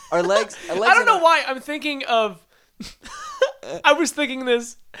would. Our legs. I don't know why I'm thinking of. I was thinking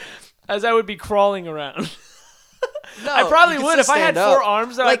this as I would be crawling around. No, I probably you can would still if I had stand 4 up.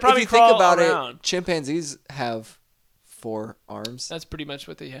 arms. Then Like I'd probably if you think crawl about around. it, chimpanzees have 4 arms. That's pretty much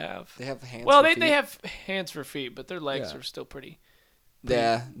what they have. They have hands. Well, for they feet. have hands for feet, but their legs Yeah. are still pretty.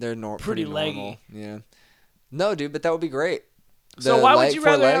 Yeah, they're pretty pretty normal. leggy. Yeah. No, dude, but that would be great. So The why would leg- you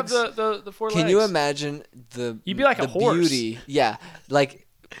 4 rather legs? have the 4 legs? Can you imagine the You'd be like a the horse. beauty? Yeah, like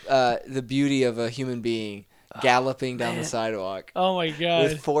the beauty of a human being galloping down man. the sidewalk Oh my god!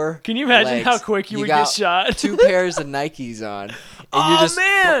 with 4. Can you imagine legs. how quick you would got get shot? 2 pairs of Nikes on, and Oh you're just.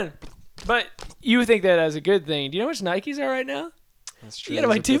 man! But you think that as a good thing? Do you know how much Nikes are right now? That's true. You gotta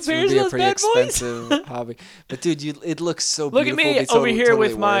buy It's 2 would pairs be of a those pretty bad boys? expensive hobby. But dude, it looks so Look at beautiful. me It'd be over here totally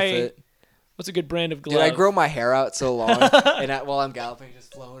with worth my it. What's a good brand of glove? Dude, I grow my hair out so long, and while I'm galloping,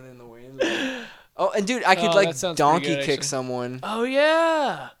 just flowing in the wind. Like, oh, and dude, I could Oh, like that sounds pretty donkey good, kick actually. someone. Oh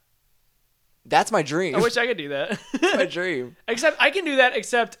yeah! That's my dream. I wish I could do that. That's my dream. Except I can do that.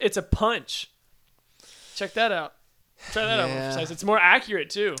 Except it's a punch. Check that out. Try that Yeah. out. It's more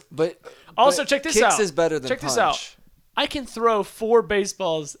accurate too. But Also, but check this kicks out. is better than Check punch. this out. I can throw 4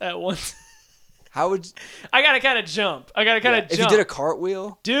 baseballs at once. How would I gotta kind of jump. I gotta kind of if jump. you did a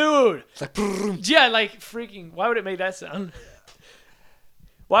cartwheel? Dude. It's like brrrr. Yeah, like freaking. Why would it make that sound?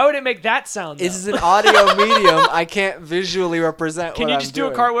 Why would it make that sound? This though? is an audio medium. I can't visually represent. Can what you I'm just do a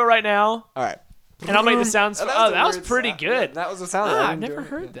doing. cartwheel right now? All right. And I'll make the sounds. Oh, That was a weird pretty sound. good. Yeah, that was a sound. I've never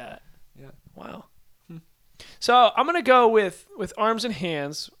heard that. Wow. So I'm gonna go with arms and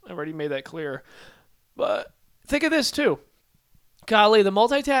hands. I've already made that clear. But think of this too. Golly, the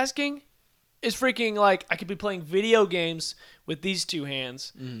multitasking is freaking like I could be playing video games with these 2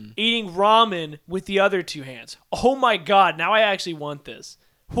 hands, eating ramen with the other 2 hands. Oh my god! Now I actually want this.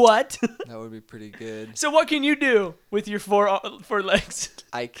 What? That would be pretty good. So what can you do with your four legs?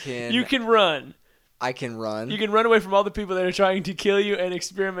 I can. You can run. I can run. You can run away from all the people that are trying to kill you and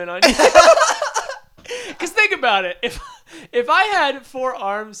experiment on you. Because think about it. If I had 4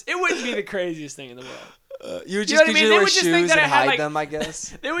 arms, it wouldn't be the craziest thing in the world. You would You know just what I need mean? to They wear would just think shoes that and I had, hide like- them, I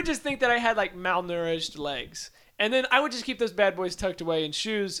guess. They would just think that I had like malnourished legs. And then I would just keep those bad boys tucked away in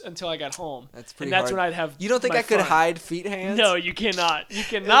shoes until I got home. That's pretty And that's hard. when I'd have You don't think my I could fun. hide feet hands? No, you cannot. You If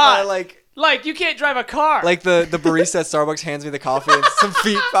I, cannot. like you can't drive a car. the barista at Starbucks hands me the coffee and some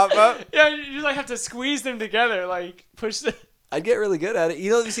feet pop up. Yeah, you like have to squeeze them together, like push them. I'd get really good at it.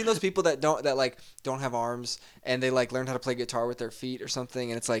 You know, you've seen those people that don't have arms and they like learn how to play guitar with their feet or something,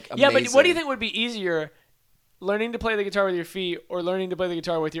 and it's like amazing. Yeah, but what do you think would be easier? Learning to play the guitar with your feet or learning to play the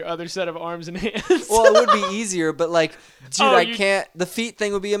guitar with your other set of arms and hands? Well, it would be easier, but like, dude, Oh, I you- can't. The feet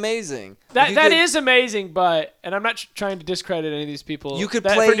thing would be amazing. That If you that could- is amazing, but and I'm not trying to discredit any of these people. You could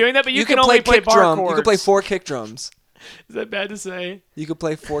that, play for doing that, but you can could only play kick bar drum. chords. You could play 4 kick drums. Is that bad to say? You could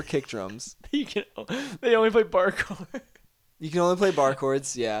play 4 kick drums. You can. They only play bar chords. You can only play bar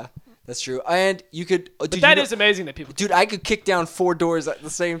chords. Yeah, that's true. And you could. But Dude, that you know- is amazing that people. Dude, I could kick down 4 doors at the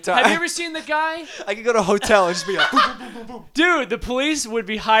same time. Have you ever seen the guy? I could go to a hotel and just be like, boom, boom, boom, boom, boom. Dude, the police would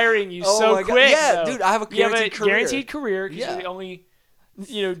be hiring you Oh so my God. quick. Yeah, though. dude, I have a You have a guaranteed career. guaranteed career because Yeah. you're the only,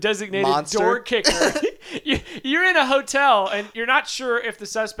 designated Monster. door kicker. You're in a hotel and you're not sure if the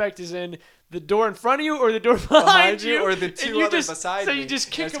suspect is in the door in front of you or the door behind you, or the and 2 you others just, beside so me. you just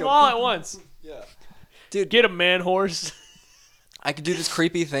I kick just them go all boom, at once. Yeah. Dude, Get a man horse. I could do this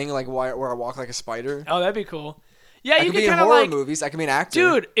creepy thing like where I walk like a spider. Oh, that'd be cool. Yeah, I you could can be in kind of horror like, movies. I could be an actor.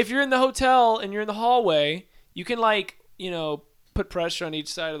 dude, if you're in the hotel and you're in the hallway, you can like, put pressure on each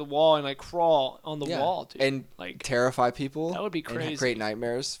side of the wall and like crawl on the Yeah. wall, dude. And like terrify people. That would be And crazy. create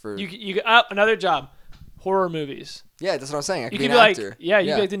nightmares for. you another job, horror movies. Yeah, that's what I'm saying. I could You be could an be like, actor. you could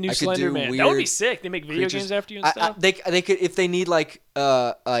be like the new I could Slender do Man. That would be weird sick. They make video creatures. games after you and stuff. They could if they need like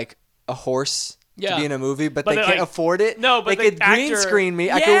a horse Yeah. to be in a movie, but But they they're can't like- afford it. No, but they the could green actor- screen me.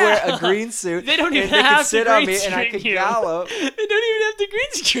 I could wear Yeah. a green suit. They don't even and they have could to sit on green me and I screen could you. gallop. They don't even have to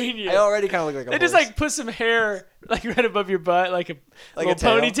green screen you. I already kind of look like a They horse. just like put some hair like right above your butt, like a Like little a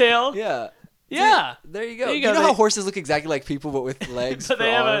tail? ponytail. Yeah. Yeah. There you go. There you You go. know They- how horses look exactly like people, but with legs But for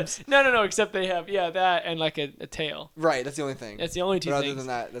they have arms? no, except they have that and like a tail. Right, that's the only thing. That's the only 2 but things. other than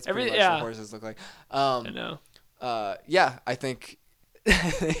that, that's Every- pretty much yeah. what horses look like. I know. Yeah, I think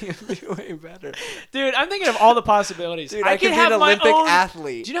it would be way better. Dude, I'm thinking of all the possibilities. Dude, I I could could be have an my Olympic own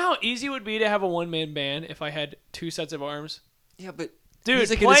athlete. Do you know how easy it would be to have a one-man band if I had 2 sets of arms? Yeah, but Dude,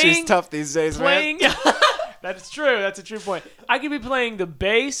 music industry's playing- tough these days, man. Playing That's true. That's a true point. I could be playing the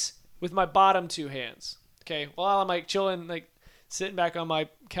bass with my bottom 2 hands. Okay, while I'm like chilling, like sitting back on my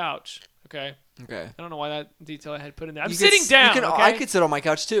couch. Okay, Okay. I don't know why that detail I had put in there. I'm You could sitting down. You can, okay? I could sit on my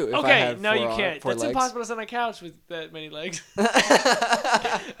couch too. If I Okay, had no, you four can't. four That's legs. impossible to sit on a couch with that many legs.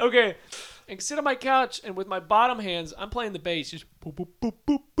 Okay, I can sit on my couch and with my bottom hands, I'm playing the bass. Just boop, boop, boop,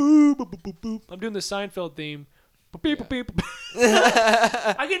 boop, boop, boop, boop, boop, boop. I'm doing the Seinfeld theme. Boop, beep, boop, beep,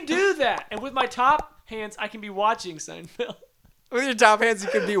 boop. I can do that, and with my top hands, I can be watching Seinfeld. With your top hands, you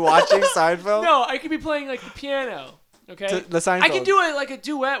could be watching Seinfeld. No, I could be playing like the piano. Okay, The Seinfeld. I can do it like a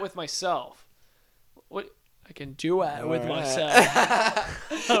duet with myself. What? I can duet with Alright.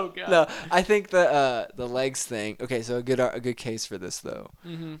 myself. Oh god. No, I think the legs thing. Okay, so a good case for this though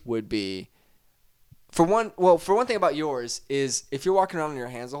would be for one thing about yours is if you're walking around on your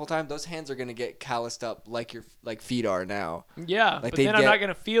hands the whole time, those hands are gonna get calloused up like your feet are now. Yeah, Like but they'd then I'm get- not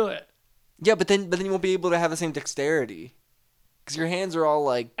gonna feel it Yeah, but then you won't be able to have the same dexterity because your hands are all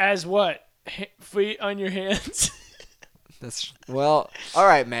like. as what feet on your hands. That's all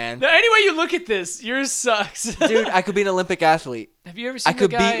right, man. Now, any way you look at this, yours sucks. Dude, I could be an Olympic athlete. Have you ever seen I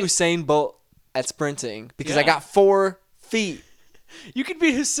could the guy? beat Usain Bolt at sprinting because I Yeah. got 4 feet. You could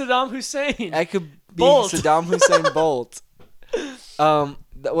beat Saddam Hussein. I could beat Bolt. Saddam Hussein Bolt.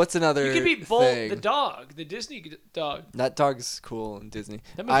 What's another You could beat Bolt, thing? the dog, the Disney dog. That dog's cool in Disney.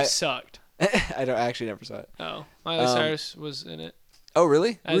 That movie sucked. I actually never saw it. Oh, Miley Cyrus was in it. Oh,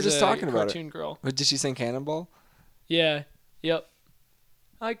 really? We were as just a talking about cartoon it. girl. Did she sing Cannonball? Yeah. Yep.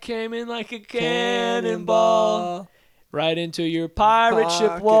 I came in like a cannonball, right into your pirate ship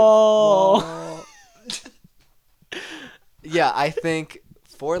Pocket wall. Yeah, I think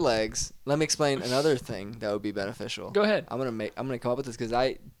 4 legs. Let me explain another thing that would be beneficial. Go ahead. I'm gonna come up with this because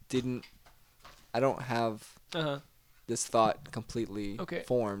I don't have Uh-huh. this thought completely Okay.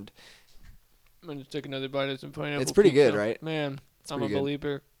 formed. I'm going to take another bite of some pineapple It's pretty pizza. good, right? Man, I'm a pretty good.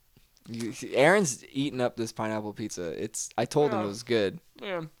 believer. Aaron's eating up this pineapple pizza. I told him Yeah. it was good.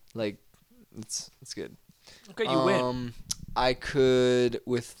 Yeah. Like, it's good. Okay, you win. I could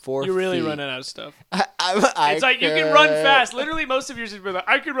with 4 You're really feet. running out of stuff. I It's like you can run fast. Literally, most of yours would be like,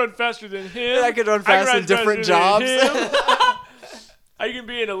 I could run faster than him. I could run fast in different jobs. I can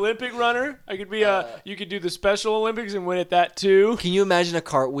be an Olympic runner. I could be you could do the Special Olympics and win at that too. Can you imagine a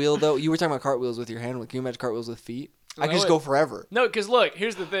cartwheel though? You were talking about cartwheels with your hand. Can you imagine cartwheels with feet? I could just go forever. No, because look,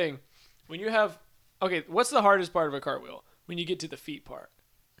 here's the thing. When you have, okay, what's the hardest part of a cartwheel? When you get to the feet part.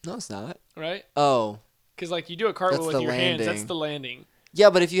 No, it's not. Right? Oh. Because like you do a cartwheel That's with your the hands. That's landing. the landing.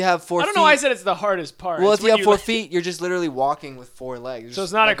 Yeah, but if you have 4 feet. I don't know why I said it's the hardest part. Well, It's if you when have 4 like- feet, you're just literally walking with 4 legs. So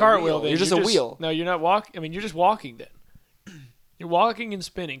it's not like a cartwheel wheel. then. You're just a wheel. No, you're not walking. I mean, you're just walking then. You're walking and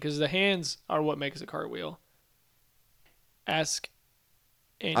spinning because the hands are what makes a cartwheel. Ask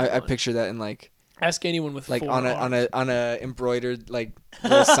anyone. I picture that in like Ask anyone with like 4 on arms. a embroidered like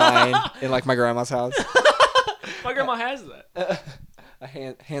little sign in like my grandma's house. My grandma has that.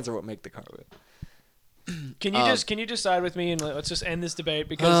 Hands are what make the cartwheel. Can you just side with me and let's just end this debate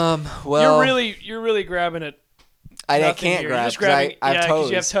because well, you're really grabbing it. I Nothing can't here. grab You're just 'cause grabbing. I have toes.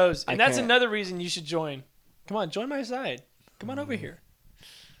 You have toes, and I that's can't. another reason you should join. Come on, join my side. Come on over here.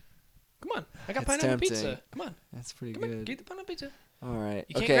 Come on, I got It's pineapple tempting. pizza. Come on, That's pretty come on, good. get the pineapple pizza. All right.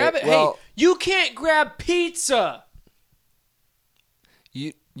 You can't okay. grab it. Well, Hey, you can't grab pizza.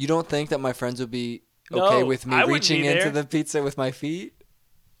 you don't think that my friends would be No, okay with me I wouldn't reaching be into there. the pizza with my feet?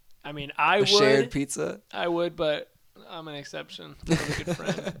 I mean, I A would. shared pizza? I would, but I'm an exception. I'm a good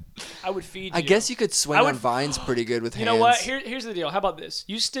friend. I would feed you. I guess you could swing I would- on vines pretty good with You hands. know what? Here's the deal. How about this?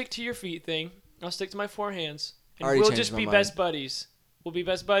 You stick to your feet thing. I'll stick to my 4 hands, and Already we'll changed just my be mind. best buddies. We'll be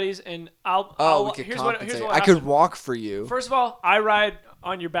best buddies, and I'll. we could here's compensate. what I happens. could walk for you. First of all, I ride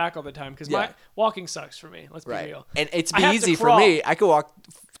on your back all the time because my Yeah. walking sucks for me. Let's be Right. real. And it's I have to easy for crawl. me. I could walk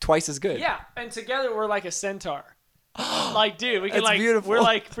twice as good. Yeah, and together we're like a centaur. Like, dude, we can That's like beautiful. we're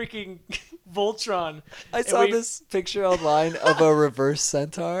like freaking Voltron. I And saw we- this picture online of a reverse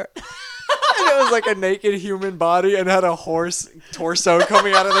centaur. And it was like a naked human body and had a horse torso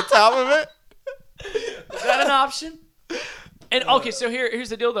coming out of the top of it. Is that an option? And okay, so here's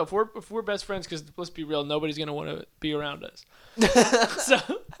the deal though. If we're best friends, because let's be real, nobody's gonna want to be around us. So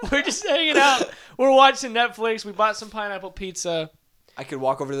we're just hanging out. We're watching Netflix. We bought some pineapple pizza. I could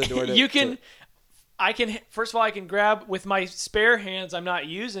walk over to the door. I can. First of all, I can grab with my spare hands I'm not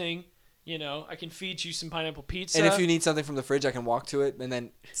using. You know, I can feed you some pineapple pizza. And if you need something from the fridge, I can walk to it and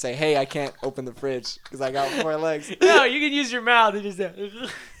then say, "Hey, I can't open the fridge because I got 4 legs." No, you can use your mouth and just.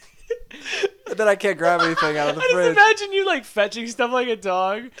 But then I can't grab anything out of the I just fridge. imagine you like fetching stuff like a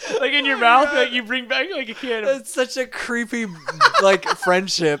dog, like in your mouth, God. like you bring back like a can of. It's such a creepy like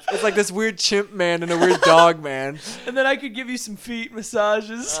friendship. It's like this weird chimp man and a weird dog man. And then I could give you some feet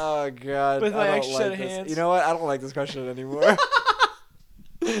massages. Oh god. With my I don't extra like set of this. hands. You know what? I don't like this question anymore. wanna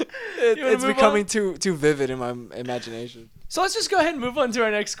It's move becoming on? too vivid in my imagination. So let's just go ahead and move on to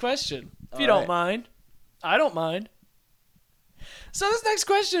our next question, if you All don't right. mind. I don't mind. So this next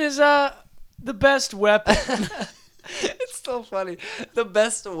question is the best weapon. It's so funny. The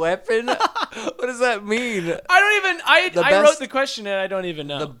best weapon? What does that mean? I The wrote best- the question and I don't even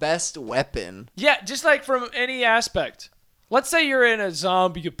know. The best weapon. Yeah, just like from any aspect. Let's say you're in a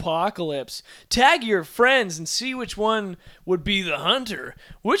zombie apocalypse. Tag your friends and see which one would be the hunter.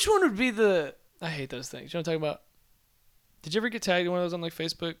 Which one would be the... I hate those things. You know what I'm talking about? Did you ever get tagged in one of those on like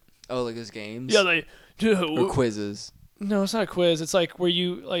Facebook? Oh, like those games? Yeah, like... Or quizzes. No, it's not a quiz. It's like where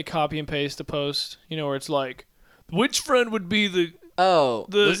you like copy and paste a post. You know, where it's like, which friend would be the Oh,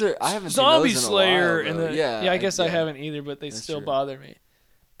 those are, I haven't zombie seen those in a slayer? while, And though. the yeah, I guess I yeah. haven't either, but they That's still true. bother me.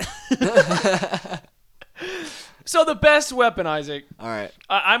 So the best weapon, Isaac. All right.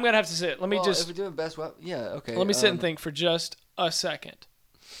 I'm gonna have to sit. Let me Well, just if we're doing best weapon, yeah, okay. let me sit and think for just a second.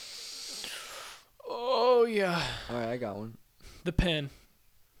 Oh yeah, All right, I got one. the pen.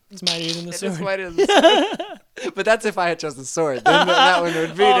 It's mightier than the It is sword. white as the sword. But that's if I had chosen the sword. Then that one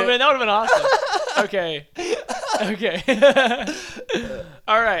would beat Oh it. man, that would have been awesome. Okay. Okay.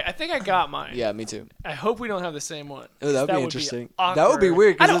 All right, I think I got mine. Yeah, me too. I hope we don't have the same one. Oh, that would be interesting. That would be awkward.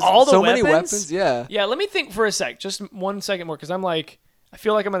 weird Out because of there's all the so weapons, many weapons. Yeah. Yeah, let me think for a sec. Just 1 second more, because I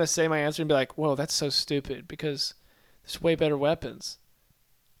feel like I'm going to say my answer and be like, whoa, that's so stupid, because there's way better weapons.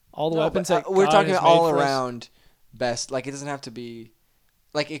 All the No, weapons but, that we're God talking has all made for us. around best. Like it doesn't have to be.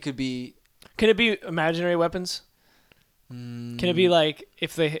 Like it could be. Can it be imaginary weapons? Can it be like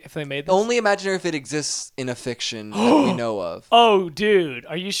if they made this? Only imaginary if it exists in a fiction that we know of. Oh, dude,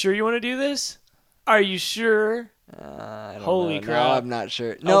 are you sure you want to do this? Are you sure? I don't Holy know. crap. No, I'm not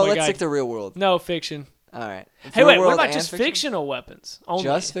sure. No, my let's God. stick to real world. No, fiction. All right. Hey, wait. Real What world about and just fictional weapons? Only.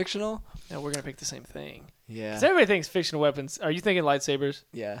 Just fictional? No, we're gonna pick the same thing. Yeah. Because everybody thinks fictional weapons. Are you thinking lightsabers?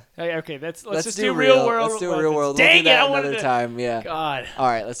 Yeah. Hey, okay, let's just do do real world. Let's do weapons. real world. Dang We'll do that it! I wanted another to. time. Yeah. God. All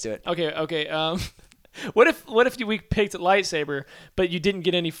right, let's do it. Okay. What if we picked a lightsaber, but you didn't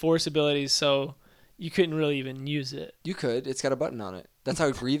get any force abilities, so you couldn't really even use it? You could. It's got a button on it. That's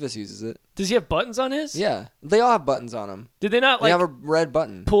how Grievous uses it. Does he have buttons on his? Yeah. They all have buttons on them. Did they not They have a red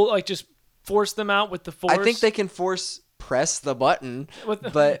button. just force them out with the force? I think they can press the button,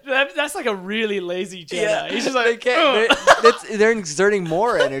 but that's like a really lazy Jedi. yeah, He's just they like, can't. They're exerting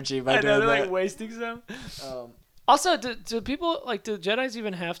more energy by I know, doing they're that. like wasting some. Also, do people do Jedis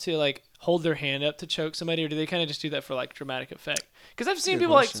even have to like hold their hand up to choke somebody, or do they kind of just do that for like dramatic effect? Because I've seen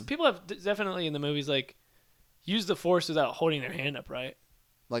people people have definitely in the movies like use the force without holding their hand up, right?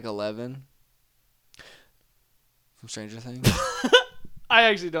 Like 11 from Stranger Things. I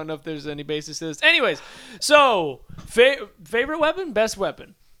actually don't know if there's any basis to this. Anyways, so favorite weapon, best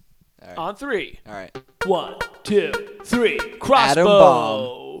weapon. All right. On 3. All right. 1, 2, 3. Crossbow. Atom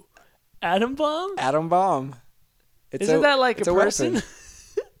bomb. Atom bomb? Atom bomb. Isn't that like it's a person?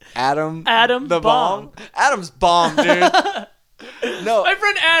 Weapon. Atom the bomb. Atom's bomb, dude. No. My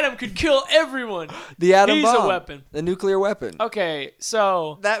friend Adam could kill everyone. The atom He's bomb. a weapon. The nuclear weapon. Okay,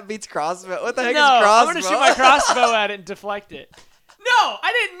 so That beats crossbow. What the heck no, is crossbow? I'm gonna shoot my crossbow at it and deflect it. No,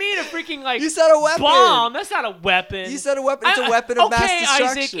 I didn't mean a freaking like You said a weapon. bomb. That's not a weapon. You said a weapon. It's a weapon of mass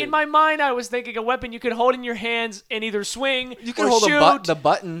destruction. Isaac. In my mind, I was thinking a weapon you could hold in your hands and either swing You can or hold shoot. the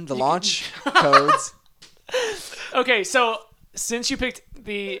button, the launch codes. Okay, so since you picked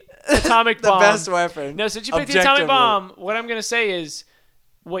the atomic The bomb, best weapon. No, since you picked the atomic Objectively. bomb, what I'm gonna say is,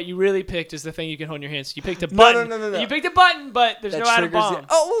 what you really picked is the thing you can hold in your hands. So you picked a button. No. You picked a button, but there's That no atom triggers bomb. the-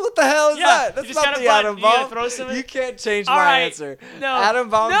 Oh, well, what the hell is Yeah, that? you That's just not got a the button. atom You gotta bomb. throw some in- You can't change All my right. answer. No. Atom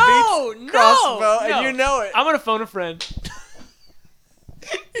bomb No, beats crossbow, no. and you know it. I'm gonna phone a friend.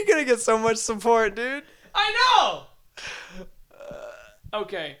 You're gonna get so much support, dude. I know.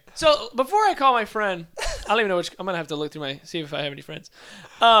 Okay, so before I call my friend, I don't even know which. I'm gonna have to look through see if I have any friends.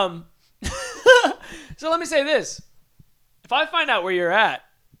 So let me say this: if I find out where you're at,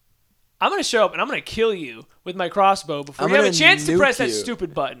 I'm gonna show up and I'm gonna kill you with my crossbow before I'm you have a gonna chance to nuke press that you.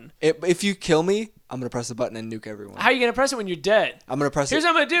 stupid button. If you kill me, I'm gonna press the button and nuke everyone. How are you gonna press it when you're dead? I'm gonna press Here's it.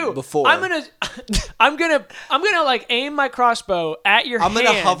 what I'm gonna do. Before. I'm gonna like aim my crossbow at your I'm hand.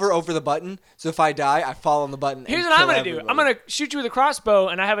 gonna hover over the button, so if I die, I fall on the button. Here's and what I'm kill gonna do. everybody. I'm gonna shoot you with a crossbow,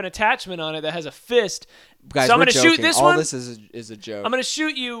 and I have an attachment on it that has a fist. Guys, so I'm we're gonna joking. shoot this All one. this is a joke. I'm gonna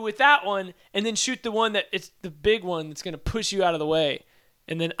shoot you with that one, and then shoot the one it's the big one that's gonna push you out of the way,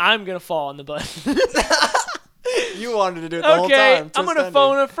 and then I'm gonna fall on the button. You wanted to do it the whole Okay, time. I'm gonna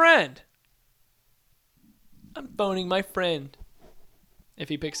phone a friend. I'm phoning my friend. If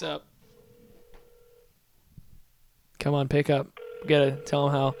he picks up. Come on, pick up. We gotta tell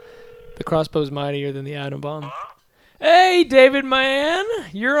him how the crossbow's mightier than the atom bomb. Hey, David, man.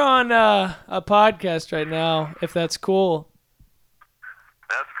 You're on a podcast right now, if that's cool.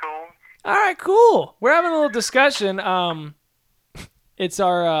 That's cool. All right, cool. We're having a little discussion. It's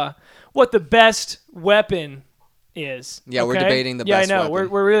our what the best weapon is. Yeah, we're okay? debating the Yeah, best I know. weapon.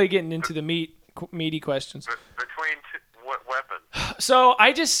 We're really getting into the meaty questions. Between what weapon? So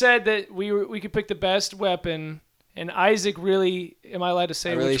I just said that we could pick the best weapon, and Isaac really. Am I allowed to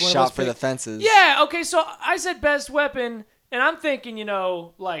say I really which one of shot us for the picked? fences. Yeah. Okay. So I said best weapon, and I'm thinking,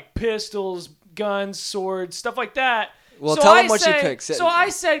 like pistols, guns, swords, stuff like that. Well, So tell I him what you say- picked. So I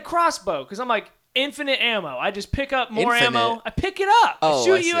said crossbow because I'm like infinite ammo. I just pick up more Infinite? ammo. I pick it up. Oh, I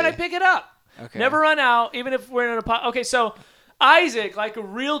shoot I you and I see. pick it up. Okay. Never run out, even if we're in a pot. Okay, so Isaac, like a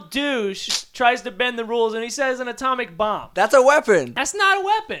real douche, tries to bend the rules, and he says an atomic bomb. That's a weapon. That's not a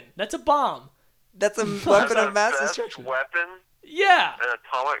weapon. That's a bomb. That's a That's weapon the of mass best destruction. weapon? Yeah. An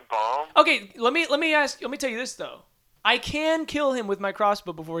atomic bomb? Okay, let me tell you this though. I can kill him with my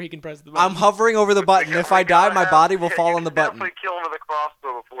crossbow before he can press the button. I'm hovering over the button. Because If I we die, gotta my have- body will you fall can on the button. Definitely kill him with a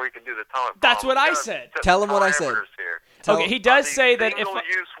crossbow before he can do the atomic bomb. That's what We I gotta said. set Tell him what I said. parameters here. Okay, he does Are these say that if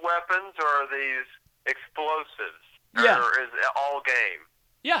single-use weapons or are these explosives? Yeah. Or is it all game?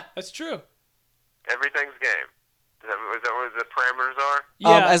 yeah, that's true. Everything's game. Is that what the parameters are?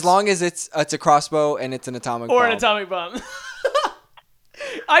 Yeah, As long as it's a crossbow and it's an atomic or bomb. an atomic bomb.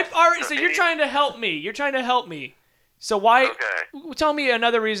 So you're trying to help me. You're trying to help me. So why? Okay. Tell me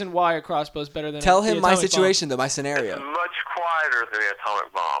another reason why a crossbow is better than. Tell the him my atomic bomb. situation, though, my scenario. It's much quieter than the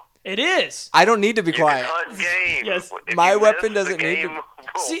atomic bomb. It is. I don't need to be You quiet. can hunt game. Yes. If My you weapon miss, doesn't the need to game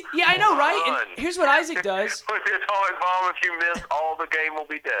See, yeah, I know, right? Run. And here's what Isaac does. With the atomic bomb, if you miss, all the game will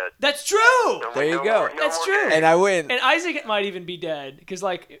be dead. That's true. There you go. That's more true. games. And I win. And Isaac might even be dead because,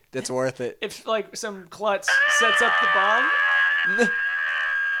 like, That's worth it. if like some klutz sets up the bomb,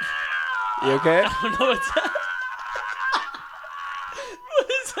 You okay? I don't know what's that. What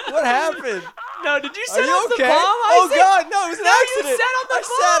is that? What happened? No, did you Are set you off okay? the bomb, Oh Isaac? God, no! It was an No, you accident. sat on the I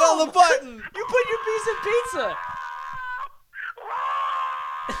sat on the bomb. button. You put your piece of pizza.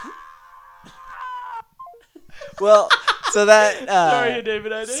 Well, so that Sorry,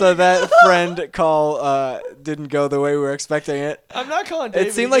 David. I did. so that friend call didn't go the way we were expecting it. I'm not calling David.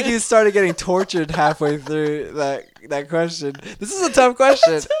 It seemed like again. you started getting tortured halfway through that question. This is a tough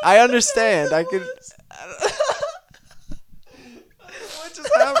question. I understand. I can. What just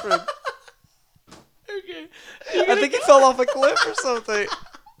happened? Okay. I think he fell off a cliff or something.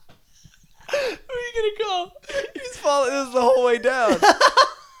 Who are you gonna call? He's falling. This is the whole way down.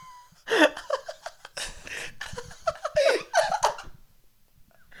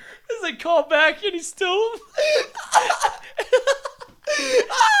 It's like call back and he's still.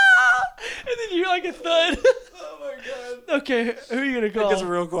 And then you're like a thud. Oh my God. Okay, who are you gonna It call? gets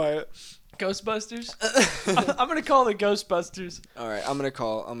real quiet. Ghostbusters. I'm gonna call the Ghostbusters. All right, I'm gonna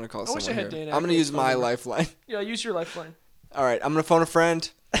call I someone wish I had here. Dana I'm gonna Aykroyd's use phone my number. lifeline. Yeah, use your lifeline. All right, I'm gonna phone a friend.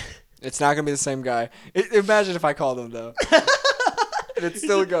 It's not gonna be the same guy. Imagine if I called him though. And it's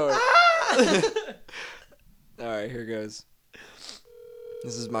still going. All right, here goes.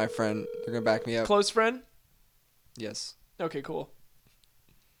 This is my friend. They're gonna back me up. Close friend. Yes. Okay, cool.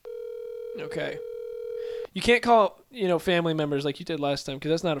 Okay. You can't call family members like you did last time because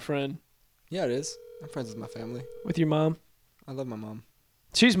that's not a friend. Yeah, it is. I'm friends with my family. With your mom. I love my mom.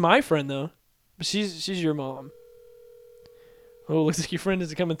 She's my friend though, but she's your mom. Oh, looks like your friend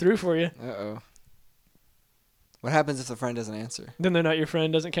isn't coming through for you. Uh-oh. What happens if the friend doesn't answer? Then they're not your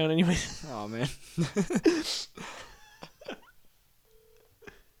friend. Doesn't count anyway. Oh man.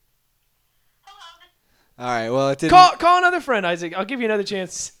 All right. Well, it didn't. Call another friend, Isaac. I'll give you another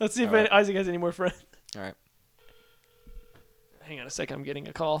chance. Let's see if All right. Isaac has any more friends. All right. Hang on a second. I'm getting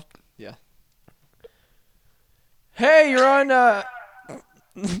a call. Yeah. Hey, you're on.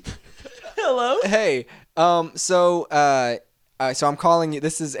 Hello. Hey. So I'm calling you.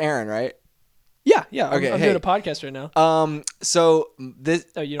 This is Aaron, right? Yeah. Okay, I'm hey. doing a podcast right now. So this.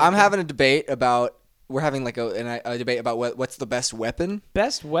 Oh, you don't I'm care. having a debate about. We're having like a debate about what's the best weapon.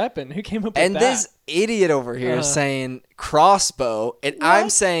 Best weapon. Who came up with And that? this idiot over here is saying crossbow, and I'm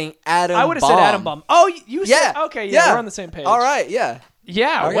saying atom I would have bomb. said atom bomb. Oh, you Yeah. said okay. Yeah, we're on the same page. All right. Yeah.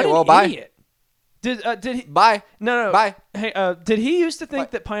 Yeah. Okay, what an well, bye. idiot. Did he? Bye. No. Bye. Hey, did he used to think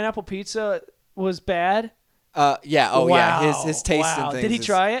Bye. that pineapple pizza was bad? Yeah. Oh, wow. yeah. His taste wow. and things. Did he is-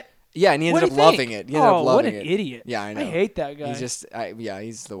 try it? Yeah, and he ended What'd up he loving think? it. He ended up loving what an it. idiot. Yeah, I know. I hate that guy. He's just.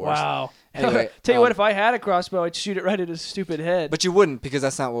 He's the worst. Wow. Anyway, Tell you what, if I had a crossbow, I'd shoot it right at his stupid head. But you wouldn't because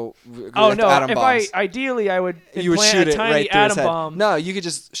that's not what. oh no! Atom If bombs. ideally I would you would implant shoot a it tiny right through atom his head. bomb. No, you could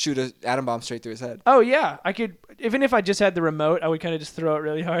just shoot an atom bomb straight through his head. Oh yeah, I could. Even if I just had the remote, I would kind of just throw it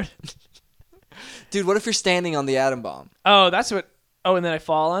really hard. Dude, what if you're standing on the atom bomb? Oh, that's what. Oh, and then I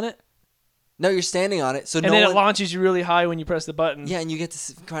fall on it, No, you're standing on it, so and no then one. it launches you really high when you press the button. Yeah, and you get to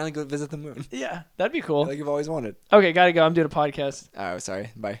finally go visit the moon. Yeah, that'd be cool. Like you've always wanted. Okay, gotta go. I'm doing a podcast. Oh,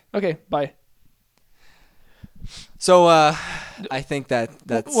 sorry. Bye. Okay, bye. So, I think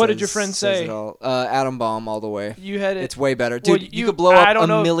that's. What did your friend say? It all. Atom bomb all the way. You had it. It's way better, Well, dude. you could blow I up don't a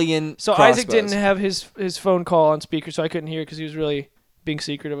know. million. So crossbows. Isaac didn't have his phone call on speaker, so I couldn't hear because he was really being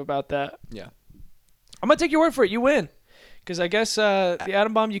secretive about that. Yeah. I'm gonna take your word for it. You win, because I guess the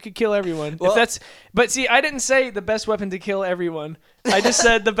atom bomb you could kill everyone. Well- if that's, but see, I didn't say the best weapon to kill everyone. I just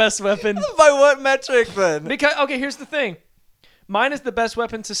said the best weapon. By what metric then? Because okay, here's the thing. Mine is the best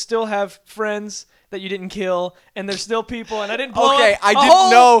weapon to still have friends that you didn't kill, and there's still people, and I didn't blow Okay, up I a didn't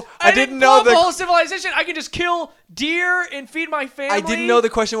whole- know- I I didn't didn't know blow up the- a whole civilization. I can just kill deer and feed my family. I didn't know the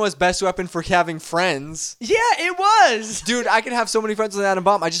question was best weapon for having friends. Yeah, it was. Dude, I can have so many friends with an atom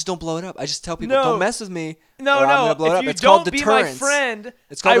bomb. I just don't blow it up. I just tell people, No. don't mess with me. No, or I'm gonna no. blow it If up. you It's called don't be my deterrence. friend,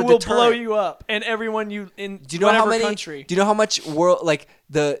 It's called I a will deterrent. blow you up and everyone you in Do you know whatever how many? country. Do you know how much world like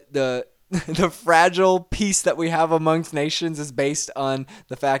the the fragile peace that we have amongst nations is based on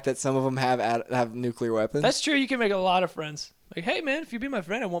the fact that some of them have nuclear weapons? That's true. You can make a lot of friends. Like, hey man, if you be my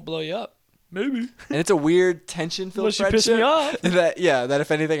friend, I won't blow you up. Maybe. And it's a weird tension-filled Unless you friendship. piss me off. that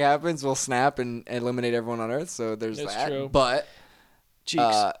if anything happens, we'll snap and eliminate everyone on Earth. So there's That's that. true. But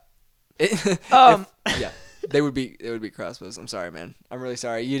Cheeks. yeah, they would be crossbows. I'm sorry, man. I'm really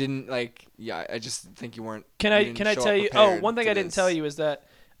sorry. You didn't like. Yeah, I just think you weren't. Can you I didn't show tell up you? Oh, prepared one thing to I didn't this. tell you is that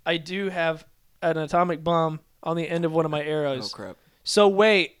I do have an atomic bomb on the end of one of my Oh arrows. crap! So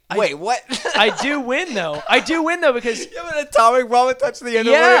wait. Wait, what? I do win though. Because You have an atomic bomb attached to the end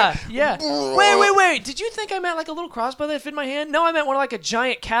yeah, of it? yeah. Wait. Did you think I meant like a little crossbow that fit in my hand? No, I meant more like a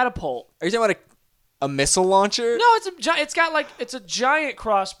giant catapult. Are you talking about a missile launcher? No, it's a giant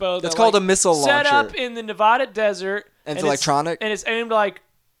crossbow. That's called a missile set launcher. up in the Nevada desert. And it's electronic? And it's aimed like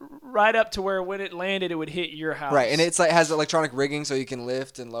right up to where when it landed, it would hit your house. Right, and it's like has electronic rigging so you can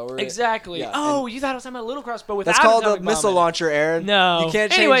lift and lower it. Exactly. Yeah, oh, you thought I was talking about a little crossbow without That's called a atomic bomb missile in it. launcher, Aaron. No. You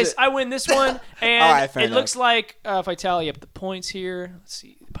can't change Anyways, it. I win this one, and All right, fair it enough. looks like if I tally up the points here, let's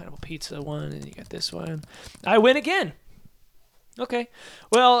see, pineapple pizza one, and you got this one. I win again. Okay.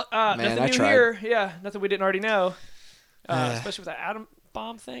 Well, nothing I new tried. here. Yeah, nothing we didn't already know. Especially with that atom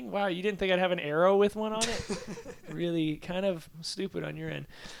bomb thing. Wow, you didn't think I'd have an arrow with one on it? Really kind of stupid on your end.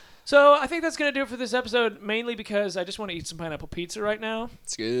 So I think that's going to do it for this episode, mainly because I just want to eat some pineapple pizza right now.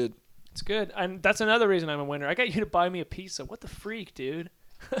 It's good. It's good. And that's another reason I'm a winner. I got you to buy me a pizza. What the freak, dude?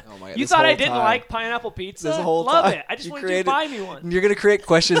 Oh my God, You this thought I whole didn't time. like pineapple pizza? This whole Love time. it. I just You wanted you to buy me one. You're going to create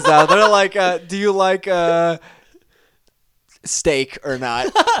questions now. They're like, do you like steak or not?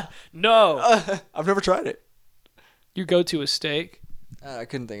 No. I've never tried it. Your go-to is steak. I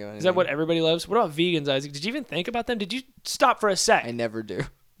couldn't think of anything. Is that what everybody loves? What about vegans, Isaac? Did you even think about them? Did you stop for a sec? I never do.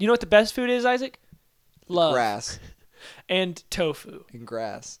 You know what the best food is, Isaac? Love. Grass. And tofu. And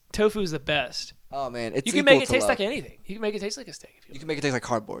grass. Tofu is the best. Oh, man. It's You can equal make it to taste love. like anything. You can make it taste like a steak. If You can make it taste like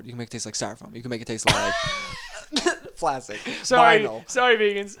cardboard. You can make it taste like styrofoam. You can make it taste like plastic. Sorry, Vinyl. sorry,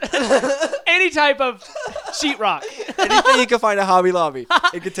 vegans. Any type of sheetrock. Anything you can find at Hobby Lobby,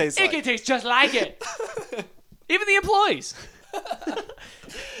 it could taste It like. can taste just like it. Even the employees.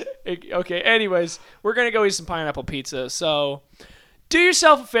 Okay, anyways, we're going to go eat some pineapple pizza. So do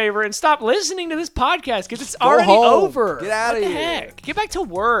yourself a favor and stop listening to this podcast because it's already home. over. Get outta What the here. heck? Get back to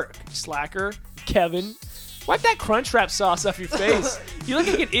work, slacker. Kevin, wipe that Crunchwrap sauce off your face. You look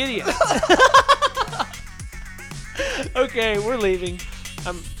like an idiot. Okay, we're leaving.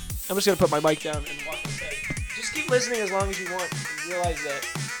 I'm just going to put my mic down and walk inside. Just keep listening as long as you want and realize that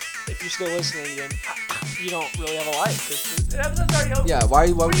if you're still listening, then you don't really have a life. 'Cause the episode's already over. Yeah, why?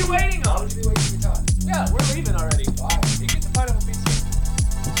 What are you waiting on? would you be wasting your time? Yeah, we're leaving already. Why? You get the pineapple pizza.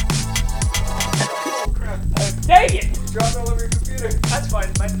 Oh, crap. Dang it! You dropped it all over your computer. That's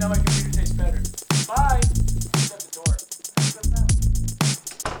fine. Now my computer's